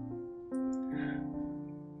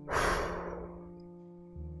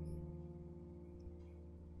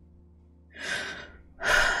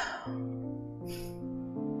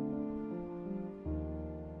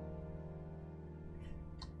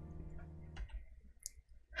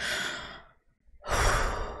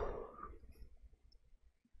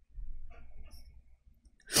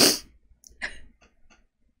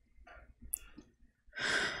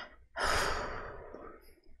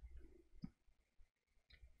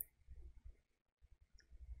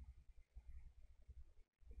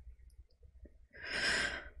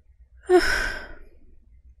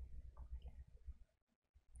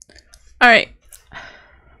 Alright.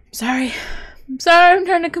 Sorry. I'm sorry, I'm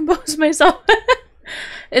trying to compose myself.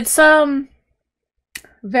 It's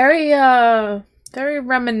very very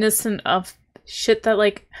reminiscent of shit that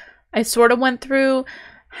like I sort of went through,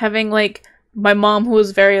 having like my mom who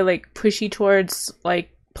was very like pushy towards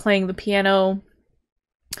like playing the piano.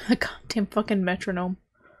 A goddamn fucking metronome.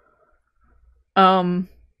 And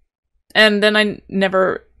then I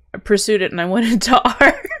never pursued it and I went into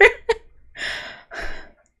art.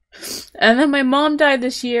 And then my mom died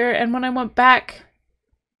this year, and when I went back,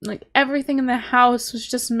 like everything in the house was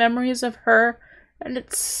just memories of her, and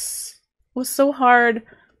was so hard.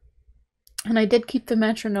 And I did keep the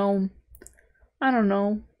metronome. I don't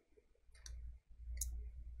know.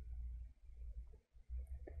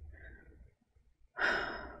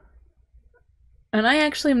 And I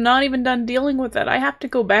actually am not even done dealing with it. I have to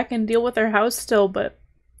go back and deal with our house still, but...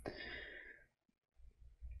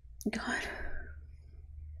 God.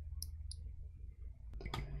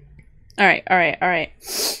 Alright.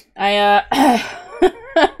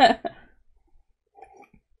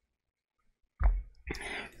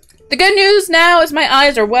 The good news now is my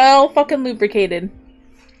eyes are well fucking lubricated.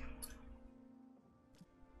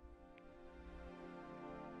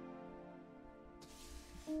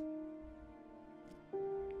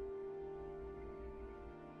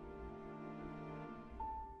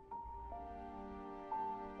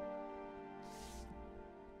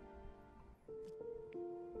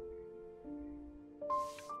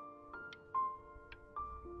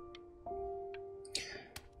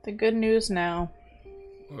 The good news now.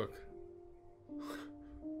 Look.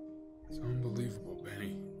 It's unbelievable,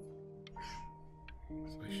 Benny.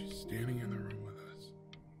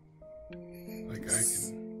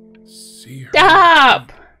 see her.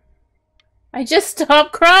 Stop! I just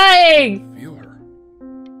stopped crying! Feel her.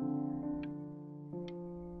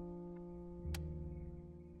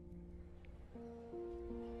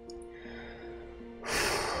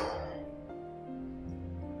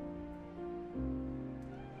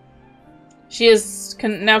 She is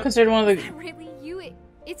now considered one of the... Really,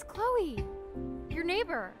 it's Chloe, your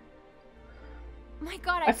neighbor. My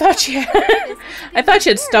God, I thought she had... I thought she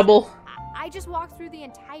had stubble. I just walked through the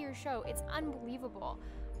entire show. It's unbelievable.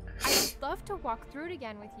 I'd love to walk through it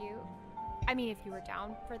again with you. I mean, if you were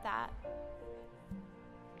down for that.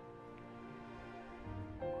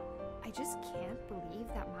 I just can't believe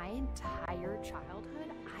that my entire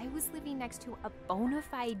childhood, I was living next to a bona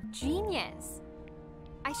fide genius.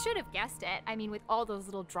 I should have guessed it. I mean, with all those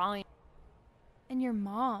little drawings. And your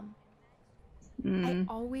mom. I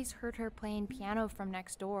always heard her playing piano from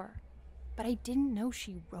next door, but I didn't know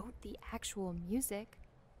she wrote the actual music.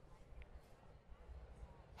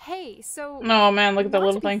 Hey, so... Oh man, look at that not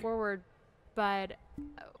little to be thing. Forward, but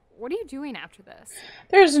what are you doing after this?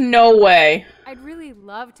 There's no way. I'd really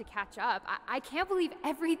love to catch up. I can't believe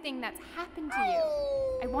everything that's happened to you.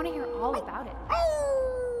 I want to hear all about it.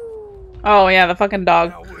 Oh yeah, the fucking dog.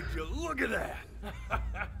 Now would you look at that?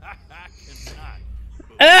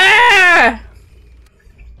 Ah!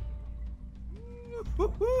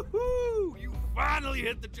 You finally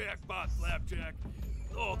hit the jackpot, Flapjack.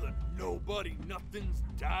 Oh, the nobody nothing's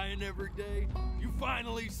dying every day. You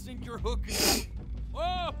finally sink your hook in.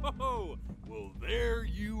 Oh, well, there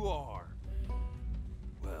you are.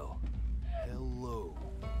 Well, hello,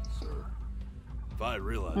 sir. If I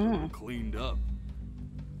realized you were cleaned up,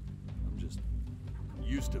 I'm just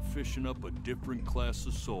used to fishing up a different class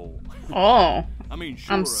of soul. Oh, I mean,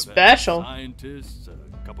 sure, I'm I've special. had scientists,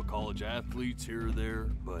 a couple college athletes here or there,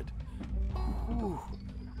 but whew,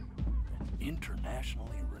 an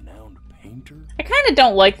internationally renowned painter? I kind of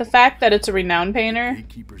don't like the fact that it's a renowned painter.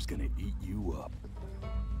 Gatekeeper's gonna eat you up.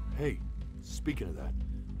 Hey, speaking of that,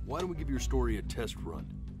 why don't we give your story a test run?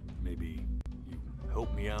 Maybe you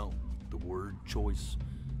help me out with the word choice,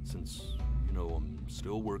 since, you know, I'm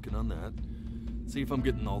still working on that. See if I'm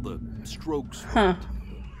getting all the strokes right,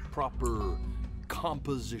 the proper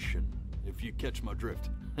composition, if you catch my drift.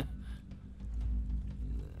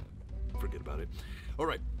 Forget about it. All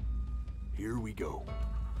right, here we go.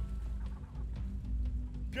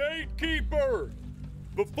 Gatekeeper!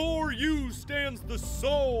 Before you stands the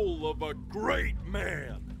soul of a great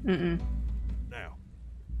man. Now,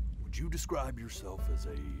 would you describe yourself as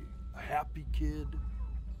a happy kid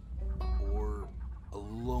or a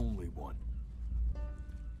lonely one?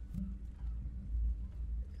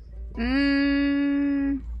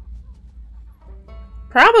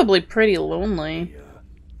 Probably pretty lonely.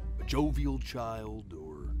 A jovial child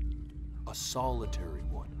or a solitary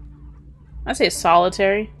one? I'd say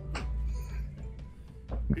solitary.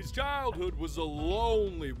 His childhood was a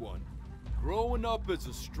lonely one, growing up as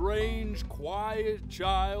a strange, quiet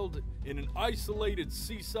child in an isolated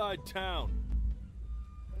seaside town.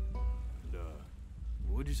 And,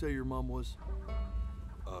 what'd you say your mom was?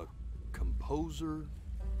 A composer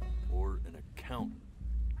or an accountant?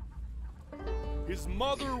 His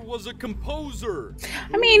mother was a composer.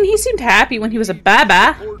 I mean, he seemed happy when he was a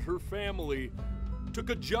baba. Support her family, took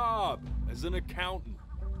a job as an accountant.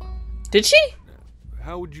 Did she?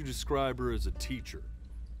 How would you describe her as a teacher?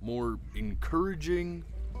 More encouraging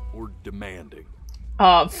or demanding?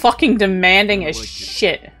 Fucking demanding as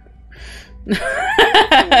shit.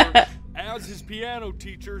 As his piano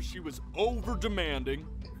teacher, she was over-demanding,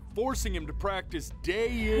 forcing him to practice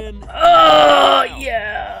day in, oh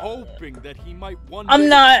yeah, hoping that he might one I'm day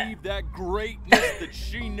not... achieve that greatness that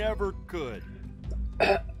she never could.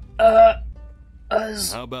 How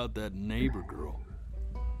about that neighbor girl?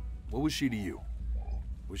 What was she to you?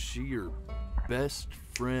 Was she your best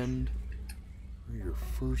friend or your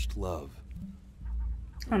first love?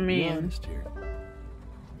 I mean... Be honest here.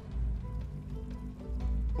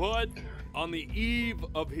 But on the eve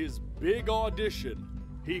of his big audition,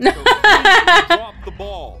 he completely dropped the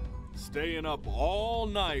ball, staying up all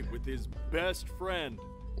night with his best friend.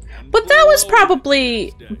 But that was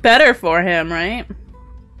probably better for him, right?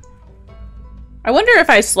 I wonder if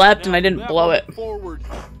I slept and I didn't blow it.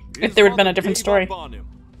 If there would have been a different story.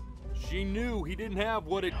 She knew he didn't have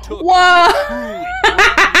what it took. Whoa!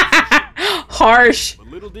 Harsh. But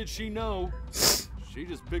little did she know, she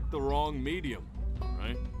just picked the wrong medium,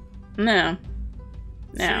 right? No.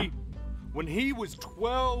 No. See, when he was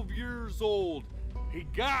 12 years old, he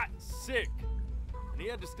got sick, and he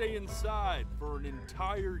had to stay inside for an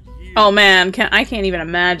entire year. Oh man, I can't even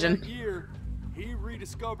imagine. That year, he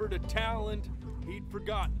rediscovered a talent he'd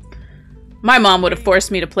forgotten. My mom would have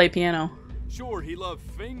forced me to play piano. Sure, he loved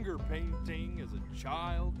finger painting as a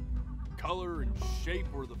child. Color and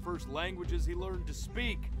shape were the first languages he learned to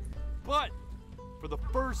speak. But for the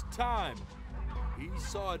first time, he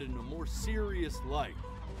saw it in a more serious light.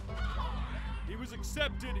 He was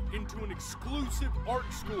accepted into an exclusive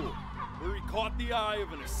art school where he caught the eye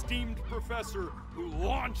of an esteemed professor who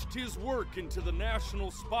launched his work into the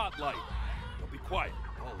national spotlight. Don't be quiet,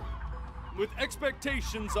 all of you. With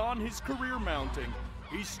expectations on his career mounting,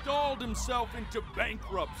 he stalled himself into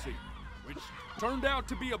bankruptcy, which turned out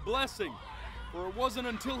to be a blessing, for it wasn't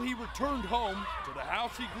until he returned home to the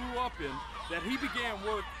house he grew up in that he began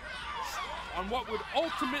work on what would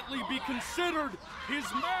ultimately be considered his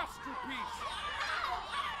masterpiece.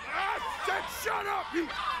 I said shut up, you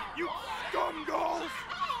scumballs!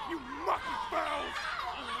 You mucky fowls!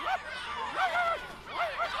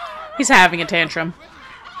 He's having a tantrum.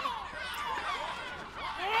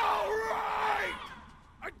 All right!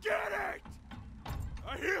 I get it!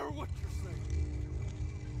 I hear what you're saying.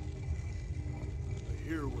 I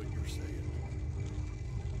hear what you're saying.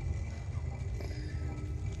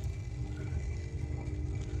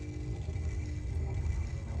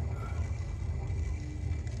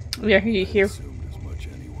 Yeah, you hear. I assumed as much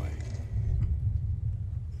anyway.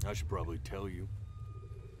 I should probably tell you,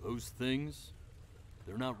 those things,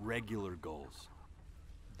 they're not regular gulls.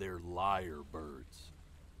 They're liar birds.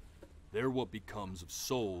 They're what becomes of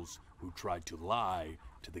souls who try to lie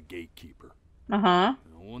to the gatekeeper. Uh-huh.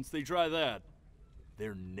 Once they try that,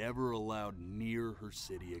 they're never allowed near her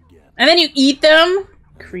city again. And then you eat them?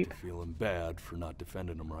 Creep. Feeling bad for not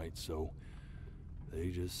defending them right, so they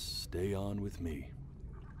just stay on with me.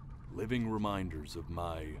 Living reminders of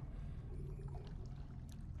my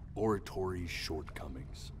oratory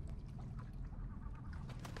shortcomings.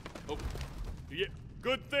 Oh, yeah,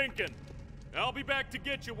 good thinking. I'll be back to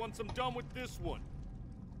get you once I'm done with this one.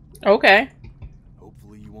 Okay.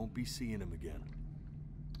 Hopefully you won't be seeing him again.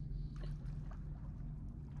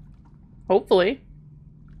 Hopefully.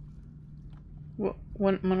 What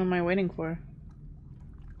am I waiting for?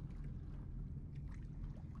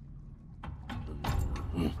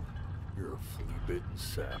 You're a flea-bitten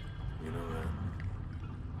sap. You know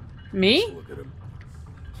that? Me? Just look at him.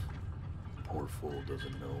 Poor fool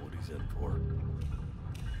doesn't know what he's in for.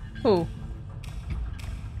 Who?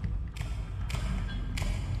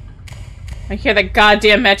 I hear that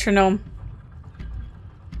goddamn metronome.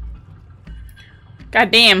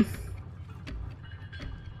 Goddamn.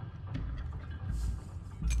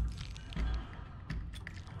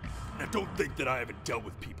 Now don't think that I haven't dealt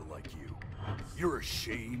with people like you. You're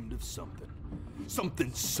ashamed of something.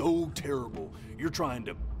 Something so terrible, you're trying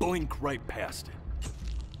to blink right past it.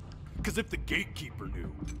 Because if the gatekeeper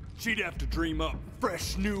knew, she'd have to dream up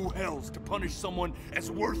fresh new hells to punish someone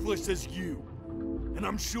as worthless as you. And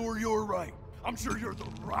I'm sure you're right. I'm sure you're the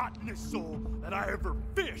rottenest soul that I ever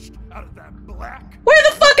fished out of that black. Where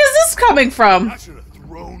the fuck is this coming from? I should have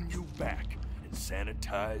thrown you back and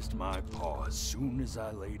sanitized my paw as soon as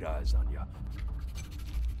I laid eyes on you.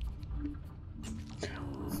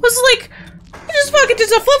 Was like, I just fucking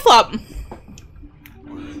did a flip-flop.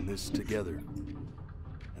 We're in this together.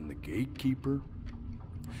 And the gatekeeper,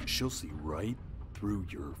 she'll see right through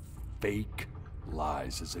your fake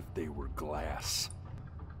lies as if they were glass.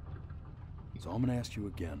 So I'm gonna ask you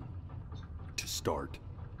again to start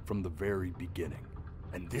from the very beginning.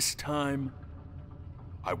 And this time,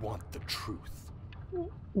 I want the truth.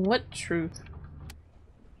 What truth?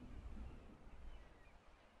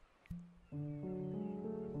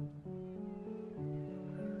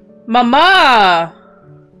 Mama!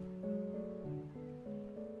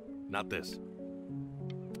 Not this.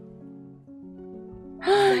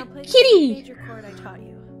 Now play the Kitty! major chord I taught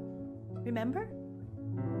you. Remember?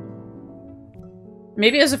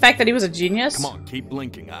 Maybe it was the fact that he was a genius? Come on, keep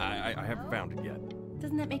blinking. I haven't found it yet.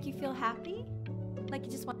 Doesn't that make you feel happy? Like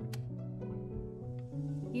you just want...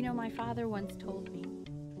 You know, my father once told me,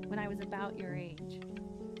 when I was about your age,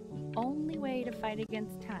 the only way to fight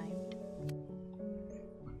against time...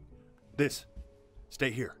 This.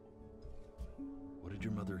 Stay here. What did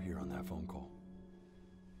your mother hear on that phone call?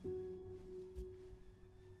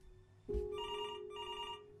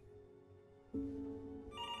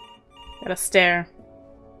 Gotta stare.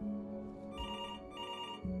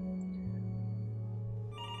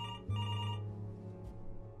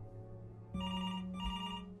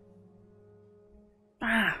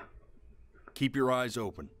 Ah. Keep your eyes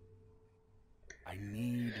open. I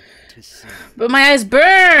need to see. But my eyes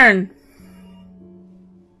burn!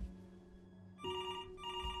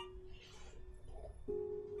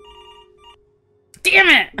 Damn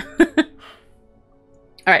it!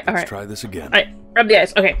 Alright, Let's alright. try this again. Alright, rub the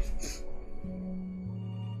eyes. Okay.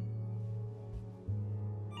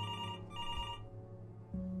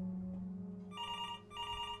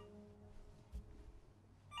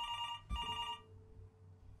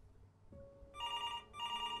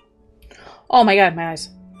 Oh my god, my eyes.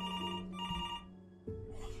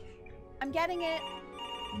 I'm getting it.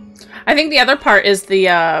 I think the other part is the,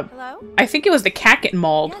 Hello? I think it was the cat getting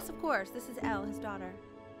mauled. Yes, of course. This is Elle, his daughter.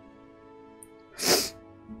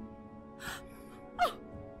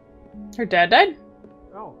 Her dad died?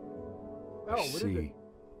 Oh. Oh, what is it? See,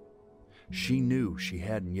 she knew she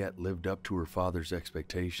hadn't yet lived up to her father's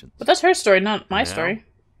expectations. But that's her story, not my Now, story.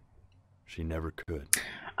 She never could.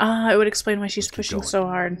 It would explain why she's Let's keep pushing going. so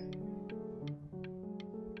hard.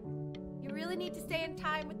 You really need to stay in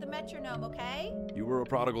time with the metronome, okay? You were a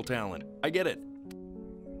prodigal talent. I get it.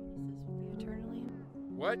 Eternally.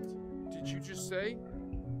 What did you just say?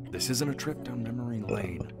 This isn't a trip down memory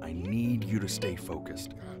lane. I need you to stay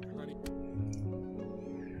focused. God, honey.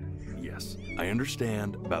 Yes, I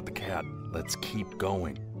understand about the cat. Let's keep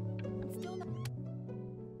going.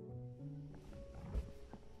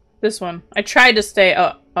 This one. I tried to stay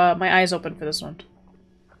my eyes open for this one.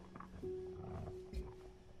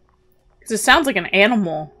 Because it sounds like an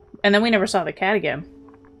animal. And then we never saw the cat again.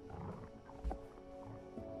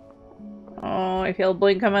 Oh, I feel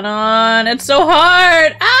blink coming on. It's so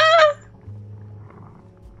hard! Ah!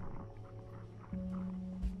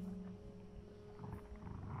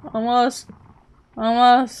 Almost.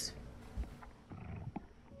 Almost.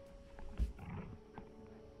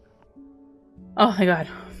 Oh my god.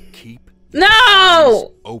 Keep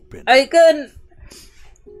No! open. I couldn't.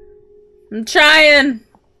 I'm trying.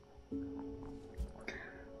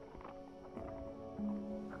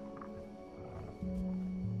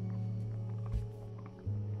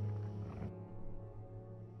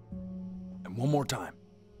 And one more time.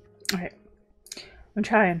 Alright. I'm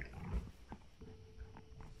trying.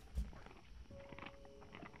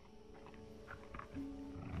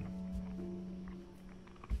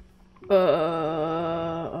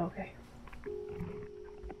 Okay.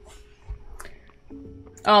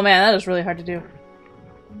 Oh man, that is really hard to do.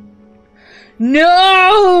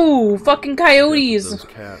 No! Fucking coyotes! Those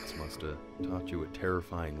cats must have taught you a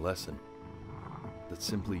terrifying lesson. That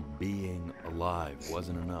simply being alive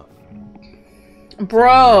wasn't enough.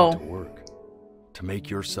 Bro! To work. To make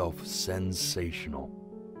yourself sensational.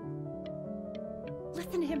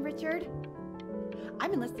 Listen to him, Richard.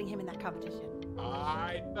 I'm enlisting him in that competition.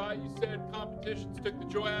 I thought you said competitions took the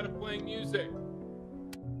joy out of playing music.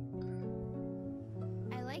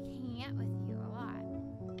 I like hanging out with you a lot,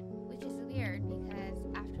 which is weird because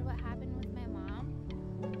after what happened with my mom,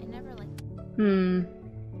 I never liked.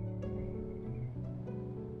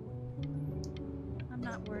 I'm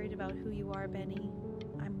not worried about who you are, Benny.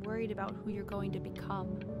 I'm worried about who you're going to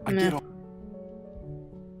become. I get all.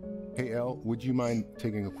 Hey, Elle, would you mind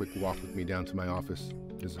taking a quick walk with me down to my office?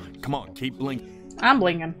 Come on, keep blinking. I'm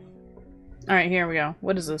blinking. Alright, here we go.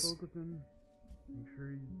 What is this? Focusing. Make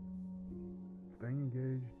sure you staying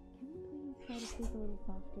engaged. Can you please try to speak a little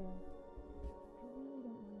softer? I really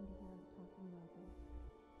don't want him to hear us talking about this.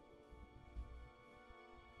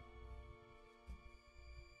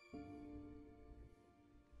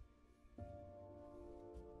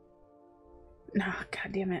 Nah,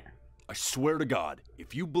 god damn it. I swear to God,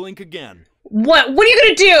 if you blink again. What are you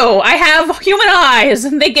gonna do? I have human eyes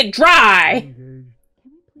and they get dry! Can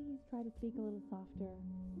we please try to speak a little softer? I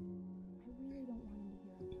really don't want him to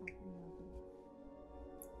hear us talking about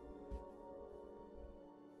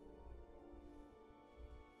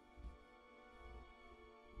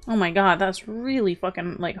this. Oh my god, that's really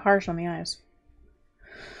fucking, like, harsh on the eyes.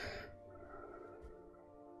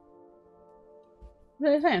 What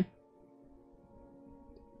are they saying?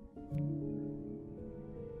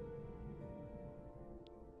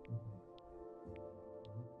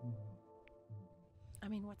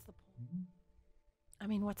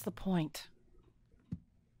 What's the point?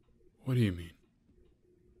 What do you mean?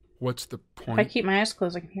 What's the If point? I keep my eyes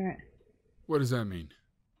closed, I can hear it. What does that mean?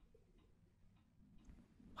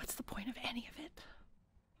 What's the point of any of it?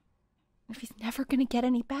 If he's never gonna get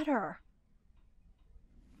any better.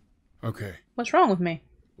 Okay. What's wrong with me?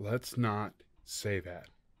 Let's not say that.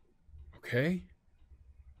 Okay?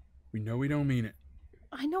 We know we don't mean it.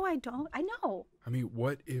 I know I don't. I know. I mean,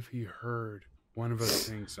 what if he heard one of us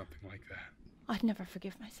saying something like that? I'd never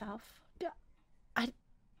forgive myself.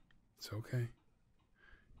 It's okay.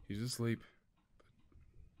 He's asleep.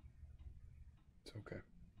 It's okay.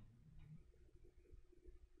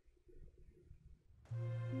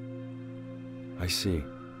 I see.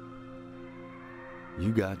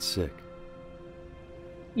 You got sick.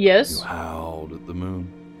 Yes. You howled at the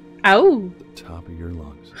moon. Ow. At the top of your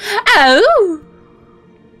lungs. Ow.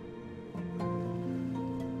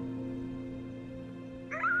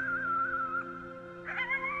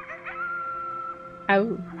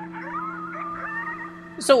 Ow.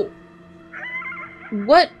 So,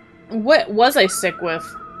 what was I sick with?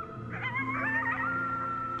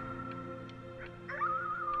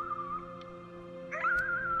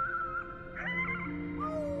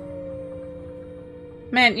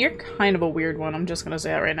 Man, you're kind of a weird one. I'm just gonna say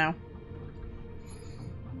that right now.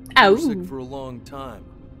 You Ow. were sick for a long time,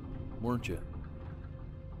 weren't you?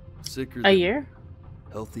 Sicker A than year?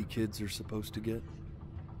 healthy kids are supposed to get?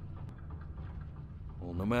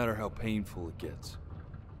 Well, no matter how painful it gets,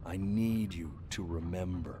 I need you to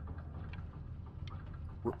remember.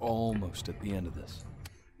 We're almost at the end of this.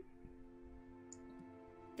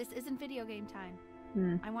 This isn't video game time.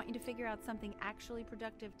 Hmm. I want you to figure out something actually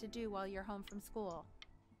productive to do while you're home from school.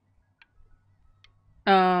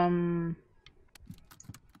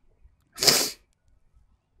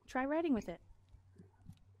 Try writing with it.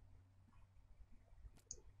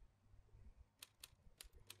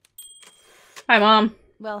 Hi, Mom.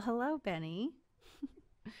 Well, hello, Benny.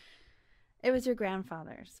 It was your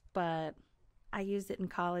grandfather's, but I used it in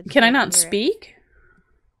college. Can I to not lyrics. speak?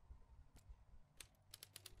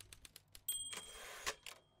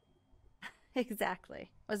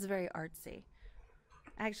 Exactly. It was very artsy.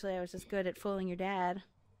 Actually, I was just good at fooling your dad.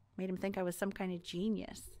 Made him think I was some kind of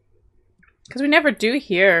genius. Because we never do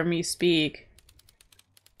hear me speak.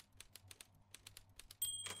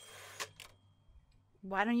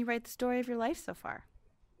 Why don't you write the story of your life so far?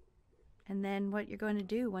 And then what you're going to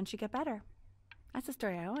do once you get better. That's the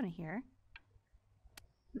story I want to hear.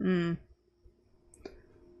 Hmm.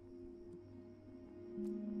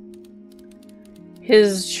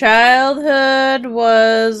 His childhood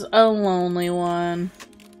was a lonely one.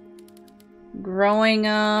 Growing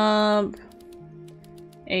up,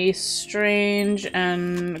 a strange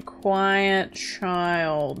and quiet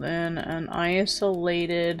child in an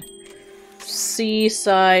isolated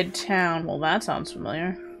seaside town. Well, that sounds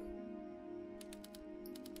familiar.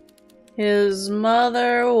 His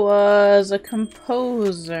mother was a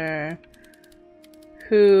composer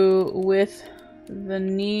who, with the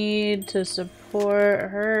need to support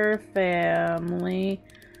her family,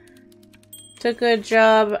 took a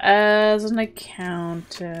job as an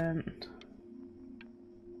accountant.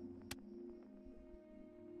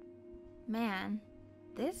 Man,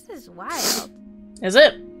 this is wild. Is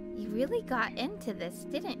it? You really got into this,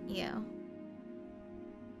 didn't you?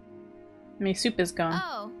 My soup is gone.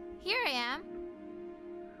 Oh, here I am.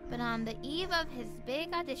 But on the eve of his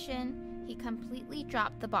big audition, he completely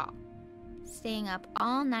dropped the ball, staying up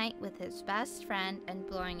all night with his best friend and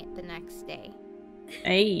blowing it the next day.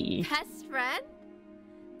 Hey. Best friend?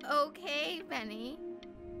 Okay, Benny.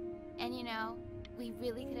 And you know, we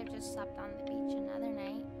really could have just slept on the beach another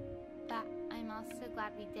night. But I'm also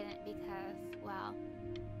glad we didn't because, well,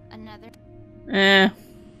 another...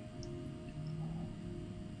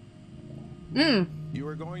 You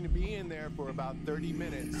are going to be in there for about 30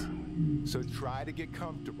 minutes, so try to get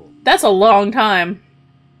comfortable. That's a long time.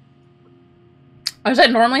 Is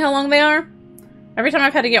that normally how long they are? Every time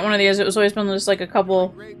I've had to get one of these, it was always been just like a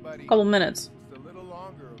couple minutes. Just a little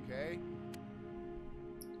longer, okay?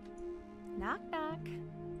 Knock, knock.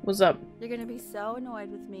 What's up? You're going to be so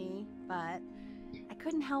annoyed with me, but I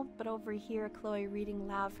couldn't help but overhear Chloe reading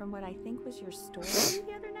loud from what I think was your story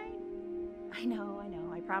the other night. I know.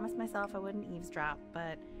 I promised myself I wouldn't eavesdrop,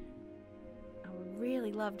 but I would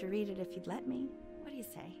really love to read it if you'd let me. What do you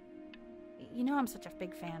say? You know I'm such a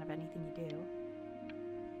big fan of anything you do.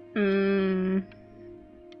 I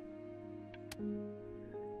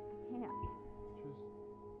can't.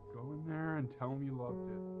 Just go in there and tell him you loved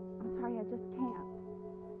it. I'm sorry, I just can't.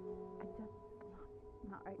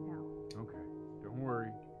 Not right now. Okay, don't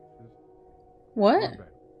worry. Just What? go to bed.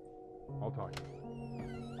 I'll talk to you.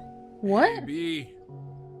 What? Baby,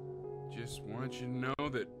 just wanted you to know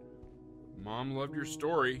that Mom loved your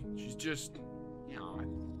story. She's just, you know, I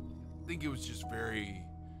think it was just very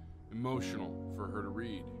emotional for her to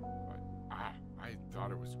read. But I thought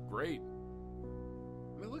it was great.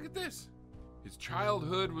 I mean, look at this. His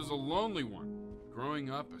childhood was a lonely one, growing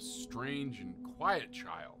up a strange and quiet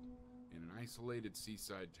child in an isolated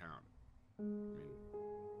seaside town. I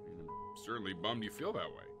mean, I'm certainly bummed you feel that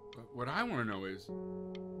way. But what I want to know is,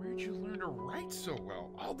 where'd you learn to write so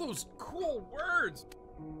well? All those cool words!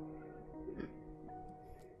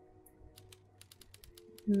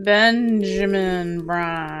 Benjamin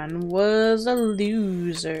Braun was a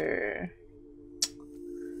loser.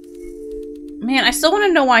 Man, I still want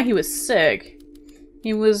to know why he was sick.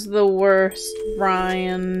 He was the worst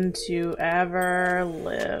Brian to ever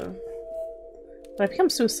live. Did I become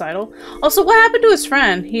suicidal? Also, what happened to his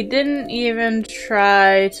friend? He didn't even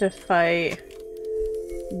try to fight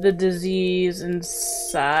the disease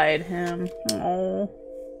inside him. Oh.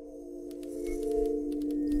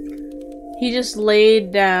 He just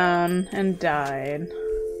laid down and died.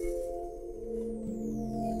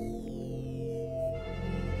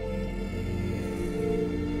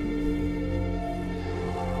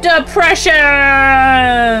 Depression!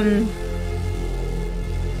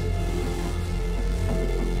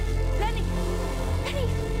 Benny! Benny!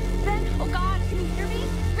 Ben! Oh God, can you hear me?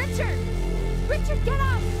 Richard! Richard, get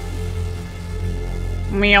up!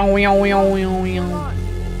 Meow, meow, meow, meow, meow.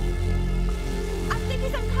 I think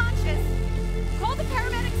he's unconscious. Call the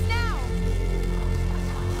paramedics now.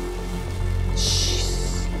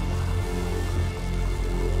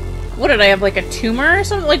 What did I have, like a tumor or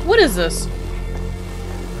something? Like, what is this?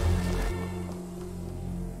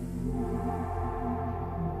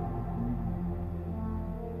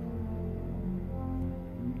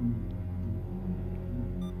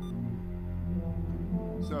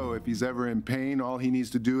 So if he's ever in pain, all he needs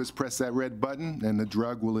to do is press that red button and the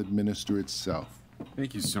drug will administer itself.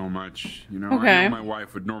 Thank you so much. You know, Okay. I know my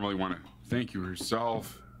wife would normally want to thank you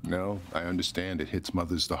herself. No, I understand. It hits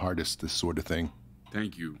mothers the hardest, this sort of thing.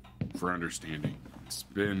 Thank you for understanding. It's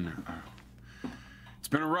been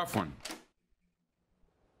a rough one.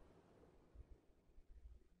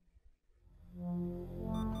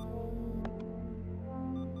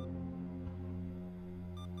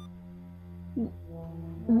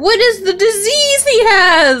 What is the disease he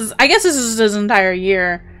has? I guess this is his entire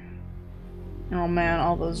year. Oh man,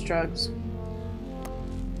 all those drugs.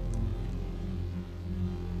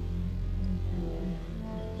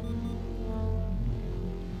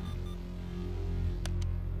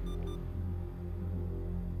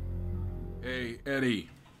 Hey, Eddie.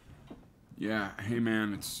 Yeah, hey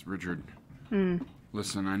man, it's Richard. Hmm.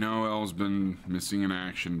 Listen, I know Elle's been missing in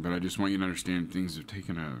action, but I just want you to understand things have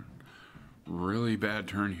taken a really bad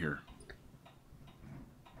turn here.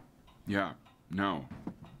 Yeah, no,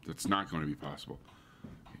 that's not going to be possible.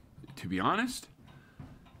 To be honest,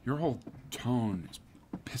 your whole tone is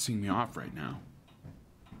pissing me off right now.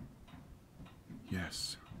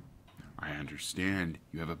 Yes, I understand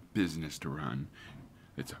you have a business to run.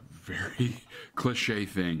 It's a very cliche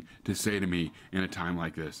thing to say to me in a time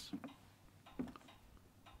like this.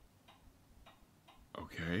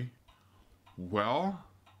 Okay. Well,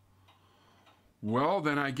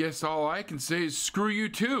 then I guess all I can say is screw you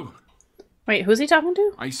too. Wait, who's he talking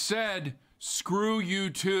to? I said screw you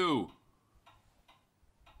too.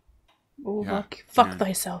 Oh, Yeah, fuck man,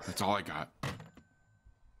 thyself. That's all I got.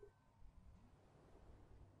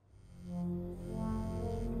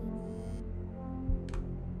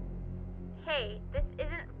 Hey, this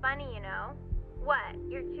isn't funny, you know. What?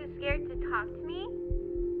 You're too scared to talk to me?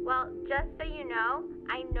 Well, just so you know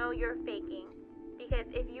you're faking. Because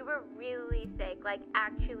if you were really sick, like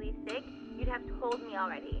actually sick, you'd have told me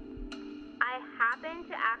already. I happen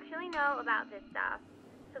to actually know about this stuff.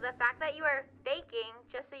 So the fact that you are faking,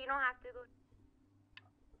 just so you don't have to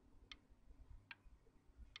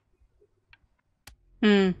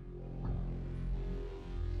go.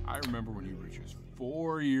 I remember when you were just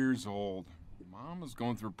 4 years old. Mom was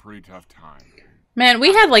going through a pretty tough time. Man,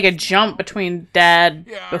 we had like a jump between dad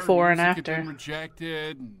before her and music had been after.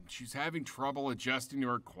 rejected, and she's having trouble adjusting to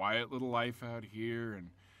her quiet little life out here, and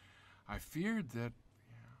I feared that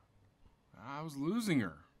I was losing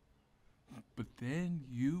her. But then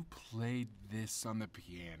you played this on the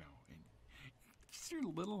piano, and just your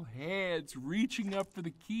little hands reaching up for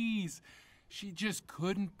the keys. She just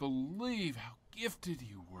couldn't believe how gifted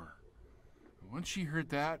you were. And once she heard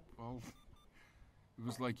that, well, it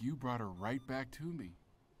was like you brought her right back to me.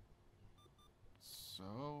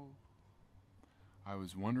 So, I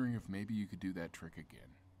was wondering if maybe you could do that trick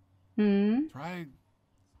again. Try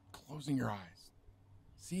closing your eyes.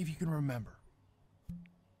 See if you can remember.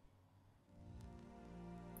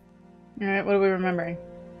 Alright, what are we remembering?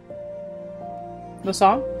 The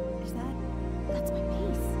song? That's my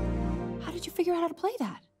bass. How did you figure out how to play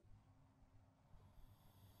that?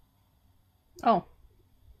 Oh.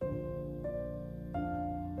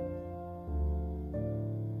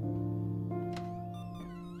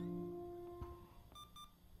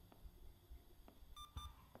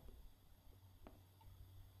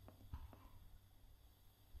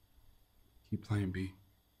 Keep playing, B.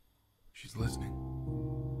 She's listening.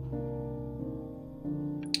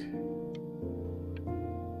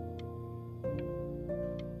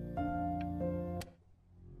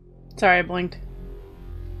 Sorry, I blinked.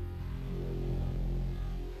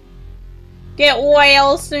 Get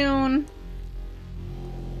well soon.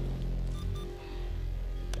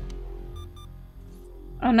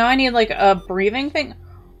 Oh, now I need like a breathing thing.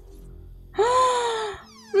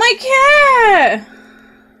 My cat!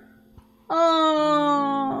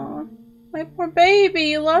 Oh, my poor baby.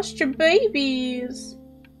 You lost your babies.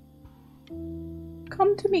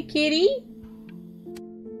 Come to me, kitty.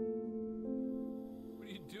 What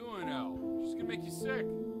are you doing, Elle? She's gonna make you sick.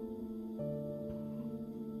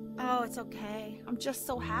 Oh, it's okay. I'm just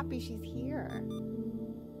so happy she's here.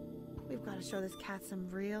 We've got to show this cat some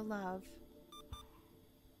real love.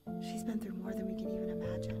 She's been through more than we can even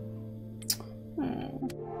imagine.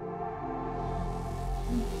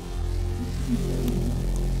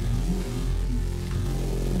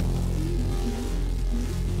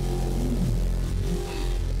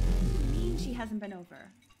 You mean she hasn't been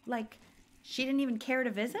over? Like, she didn't even care to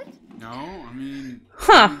visit? No, I mean...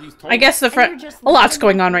 Huh. I guess the a lot's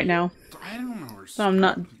going on right now. I don't know her. So I'm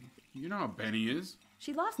not... You know how Benny is.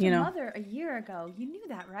 She lost You her know. mother a year ago. You knew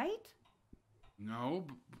that, right? No,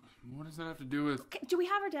 but what does that have to do with... Okay, do we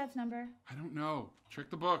have her dad's number? I don't know. Check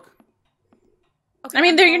the book. Okay, I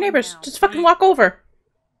mean, I'm they're your going neighbors. now. Just fucking walk over.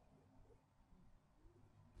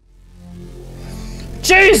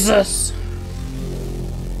 Jesus!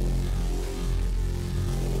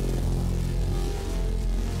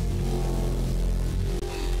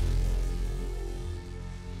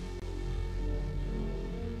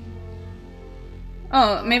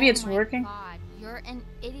 Oh, maybe it's working. God, you're an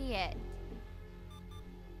idiot.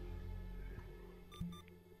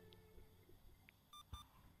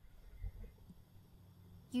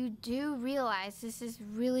 You do realize this is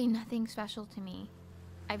really nothing special to me.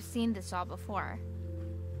 I've seen this all before.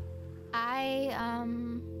 I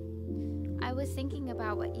was thinking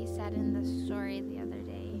about what you said in the story the other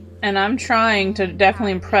day. And I'm trying to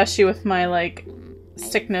definitely impress you with my, like,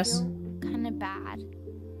 sickness. Kind of bad.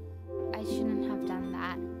 I shouldn't have done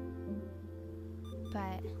that.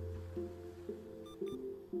 But...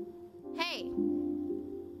 Hey!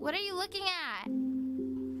 What are you looking at?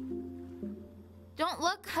 Don't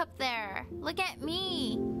look up there. Look at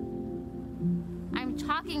me. I'm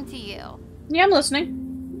talking to you. Yeah, I'm listening.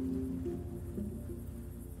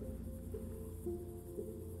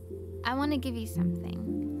 I want to give you something.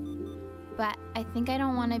 But I think I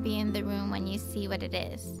don't want to be in the room when you see what it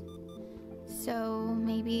is. So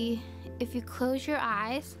maybe if you close your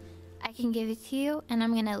eyes, I can give it to you and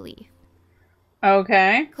I'm gonna leave.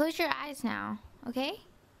 Okay. Close your eyes now, okay?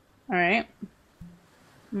 Alright.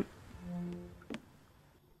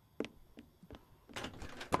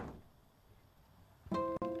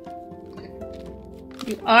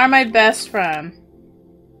 You are my best friend.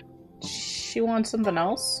 She wants something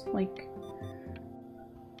else? Like...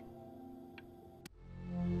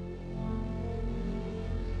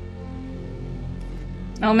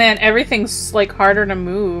 Oh man, everything's like harder to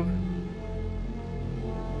move.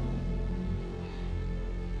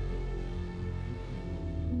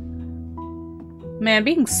 Man,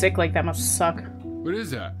 being sick like that must suck. What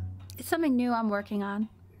is that? It's something new I'm working on.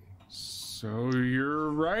 So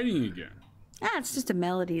you're writing again? Ah, it's just a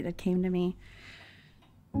melody that came to me.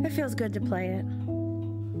 It feels good to play it.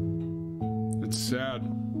 It's sad.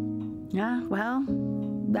 Yeah, well,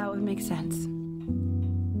 that would make sense.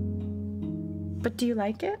 But do you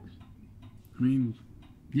like it? I mean,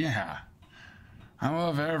 yeah. I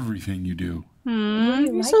love everything you do.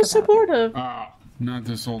 You're so supportive. Not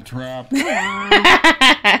this old trap.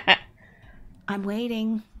 I'm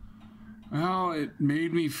waiting. Well, it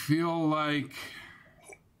made me feel like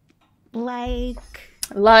if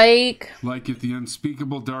the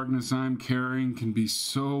unspeakable darkness I'm carrying can be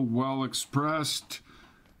so well expressed,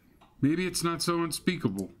 maybe it's not so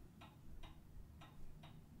unspeakable.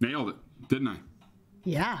 Nailed it, didn't I?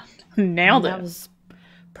 Yeah. Nailed it. That was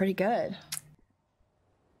pretty good.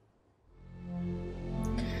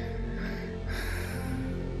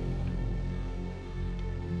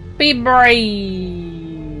 Be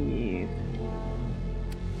brave.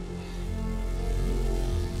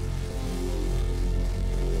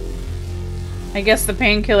 I guess the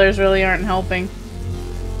painkillers really aren't helping.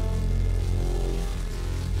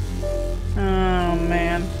 Oh,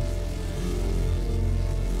 man.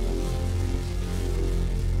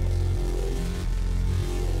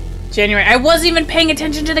 January. I wasn't even paying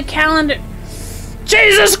attention to the calendar.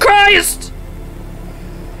 Jesus Christ!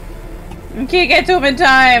 I can't get to him in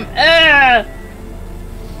time. Ugh.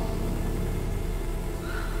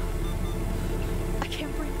 I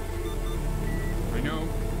can't breathe. I know.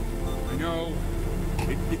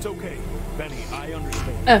 It's okay, Benny. I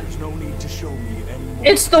understand. There's no need to show me anymore.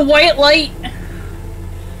 It's the white light.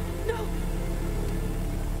 No.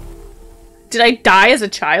 Did I die as a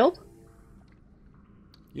child?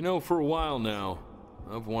 You know, for a while now,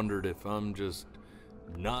 I've wondered if I'm just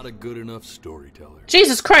not a good enough storyteller.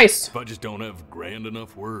 Jesus Christ! If I just don't have grand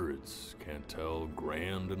enough words, can't tell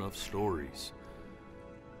grand enough stories.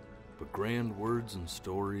 But grand words and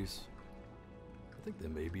stories, I think they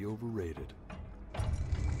may be overrated.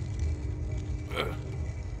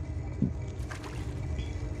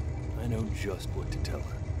 I know just what to tell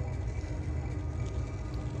her.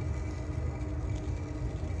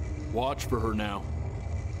 Watch for her now.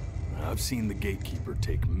 I've seen the gatekeeper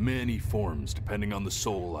take many forms depending on the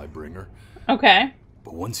soul I bring her. Okay.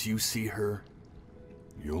 But once you see her,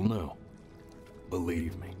 you'll know.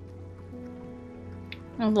 Believe me.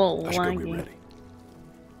 A little I should go get laggy. ready.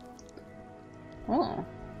 Oh.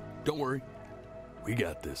 Don't worry. We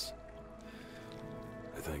got this.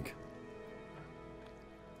 I think.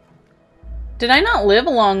 Did I not live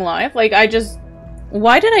a long life? Like,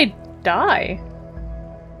 why did I die?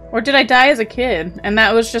 Or did I die as a kid? And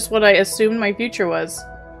that was just what I assumed my future was.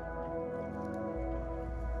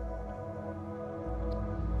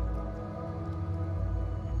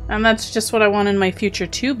 And that's just what I wanted my future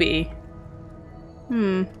to be.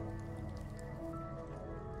 Am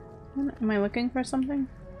I looking for something?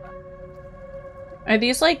 Are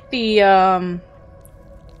these like the,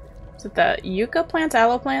 is it the yucca plants?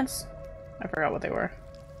 Aloe plants? I forgot what they were.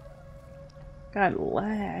 God,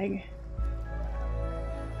 lag.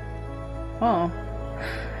 Oh.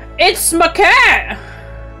 It's my cat!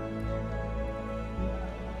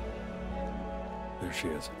 There she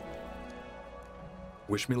is.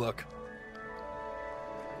 Wish me luck.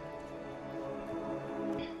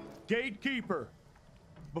 Gatekeeper,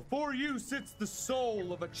 before you sits the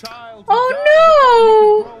soul of a child.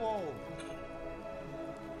 Oh no!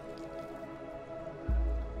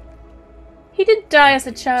 He did die as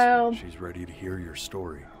a child. She's ready to hear your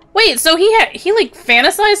story. Wait, so he like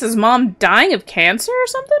fantasized his mom dying of cancer or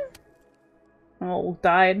something? Oh,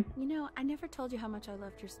 died. You know, I never told you how much I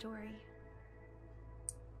loved your story.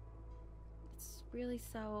 It's really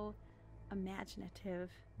so imaginative.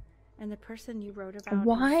 And the person you wrote about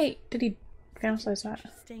Why did he fantasize that?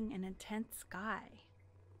 Interesting and intense guy.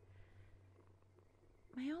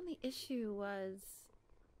 My only issue was,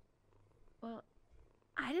 well,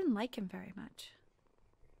 I didn't like him very much.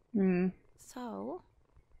 So,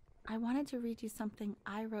 I wanted to read you something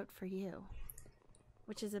I wrote for you,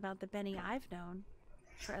 which is about the Benny I've known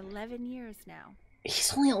for 11 years now.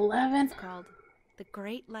 He's only 11? It's called The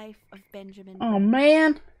Great Life of Benjamin Oh, Bryn.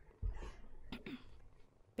 man.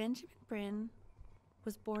 Benjamin Bryn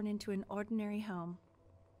was born into an ordinary home,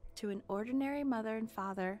 to an ordinary mother and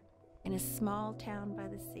father in a small town by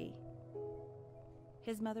the sea.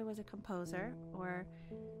 His mother was a composer, or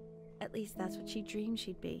at least that's what she dreamed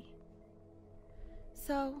she'd be.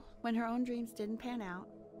 So, when her own dreams didn't pan out,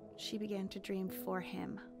 she began to dream for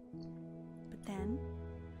him. But then,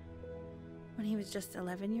 when he was just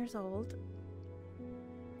 11 years old,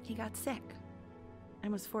 he got sick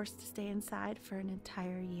and was forced to stay inside for an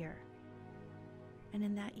entire year. And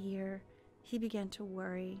in that year, he began to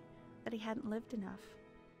worry that he hadn't lived enough.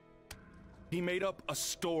 He made up a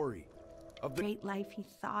story of the great life he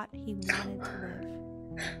thought he wanted to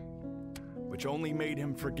live, which only made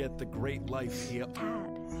him forget the great life he had.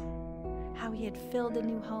 How he had filled a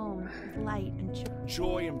new home with light and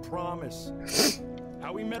joy and promise.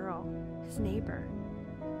 How he met girl, his neighbor,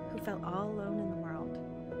 who felt all alone in the world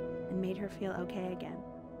and made her feel okay again.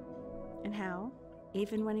 And how,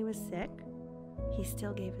 even when he was sick, he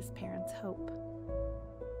still gave his parents hope.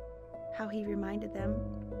 How he reminded them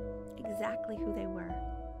exactly who they were.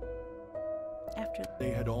 After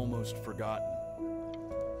they had almost forgotten.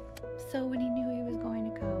 So when he knew he was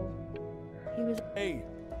going to go, he was... Hey,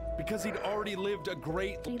 because he'd already lived a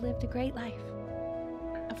great... He lived a great life.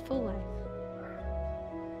 A full life.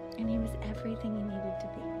 And he was everything he needed to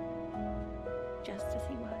be. Just as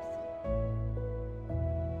he was.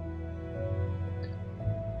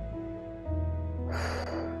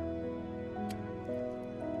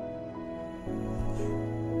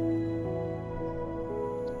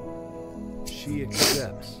 She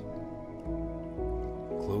accepts.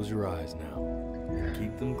 Close your eyes now. And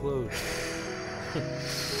keep them closed.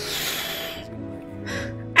 She's gonna let you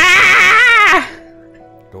know. Ah!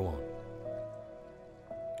 Go on.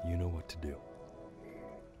 You know what to do.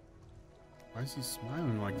 Why is he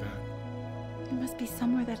smiling like that? It must be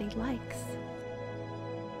somewhere that he likes.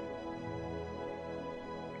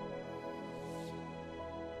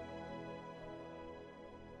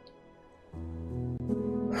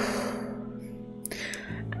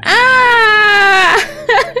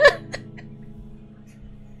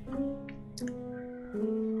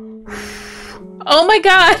 Oh my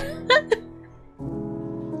god!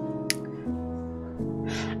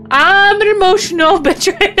 I'm an emotional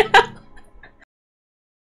bitch right now.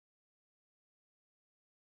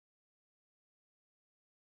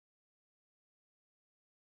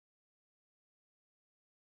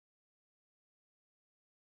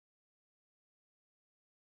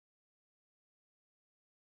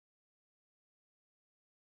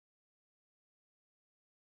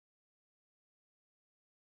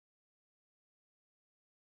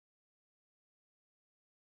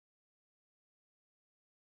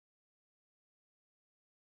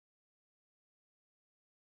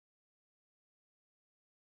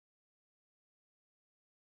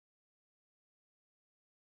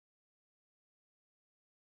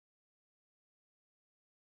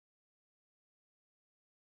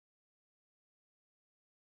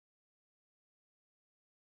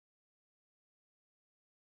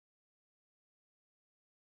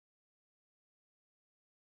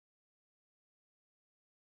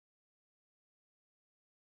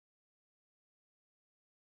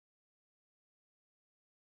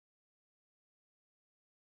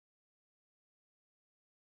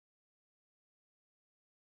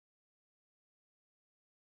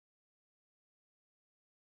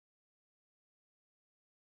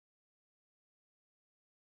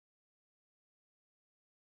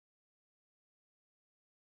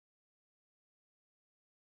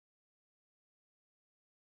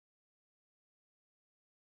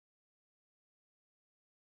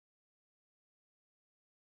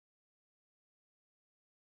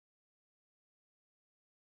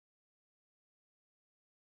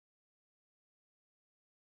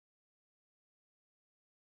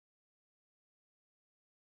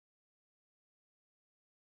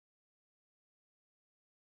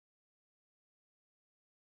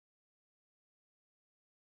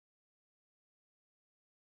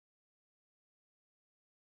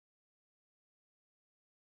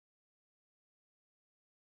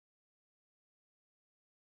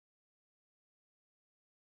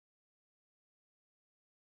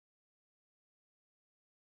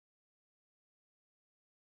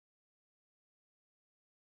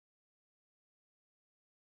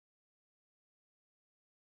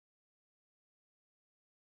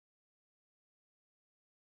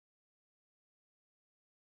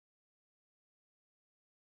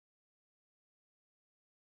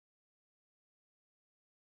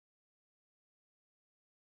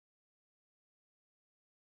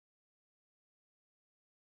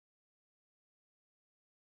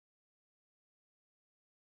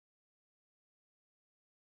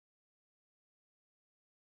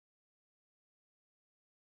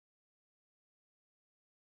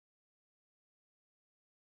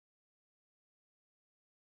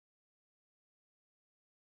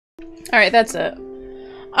 Alright, that's it.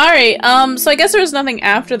 Alright, so I guess there was nothing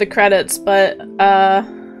after the credits, but,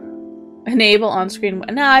 enable on-screen.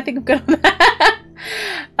 Nah, I think I'm good on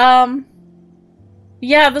that.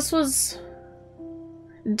 Yeah, this was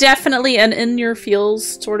definitely an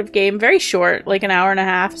in-your-feels sort of game. Very short, like an hour and a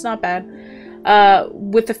half. It's not bad.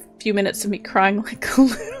 With a few minutes of me crying like a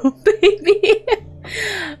little baby.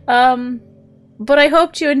 But I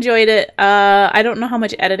hoped you enjoyed it. I don't know how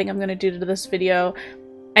much editing I'm gonna do to this video.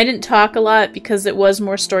 I didn't talk a lot because it was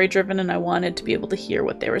more story-driven and I wanted to be able to hear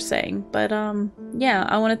what they were saying. But, yeah,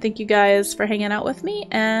 I want to thank you guys for hanging out with me,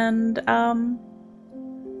 and,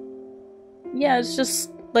 yeah, it's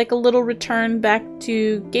just like a little return back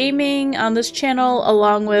to gaming on this channel,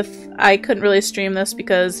 along with, I couldn't really stream this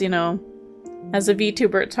because, you know, as a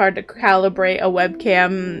VTuber, it's hard to calibrate a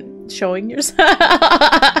webcam showing yourself.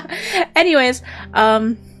 Anyways,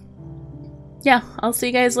 yeah, I'll see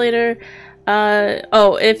you guys later.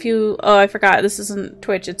 I forgot, this isn't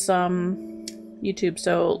Twitch, it's, YouTube,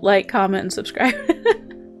 so like, comment, and subscribe.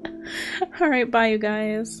 Alright, bye you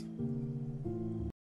guys.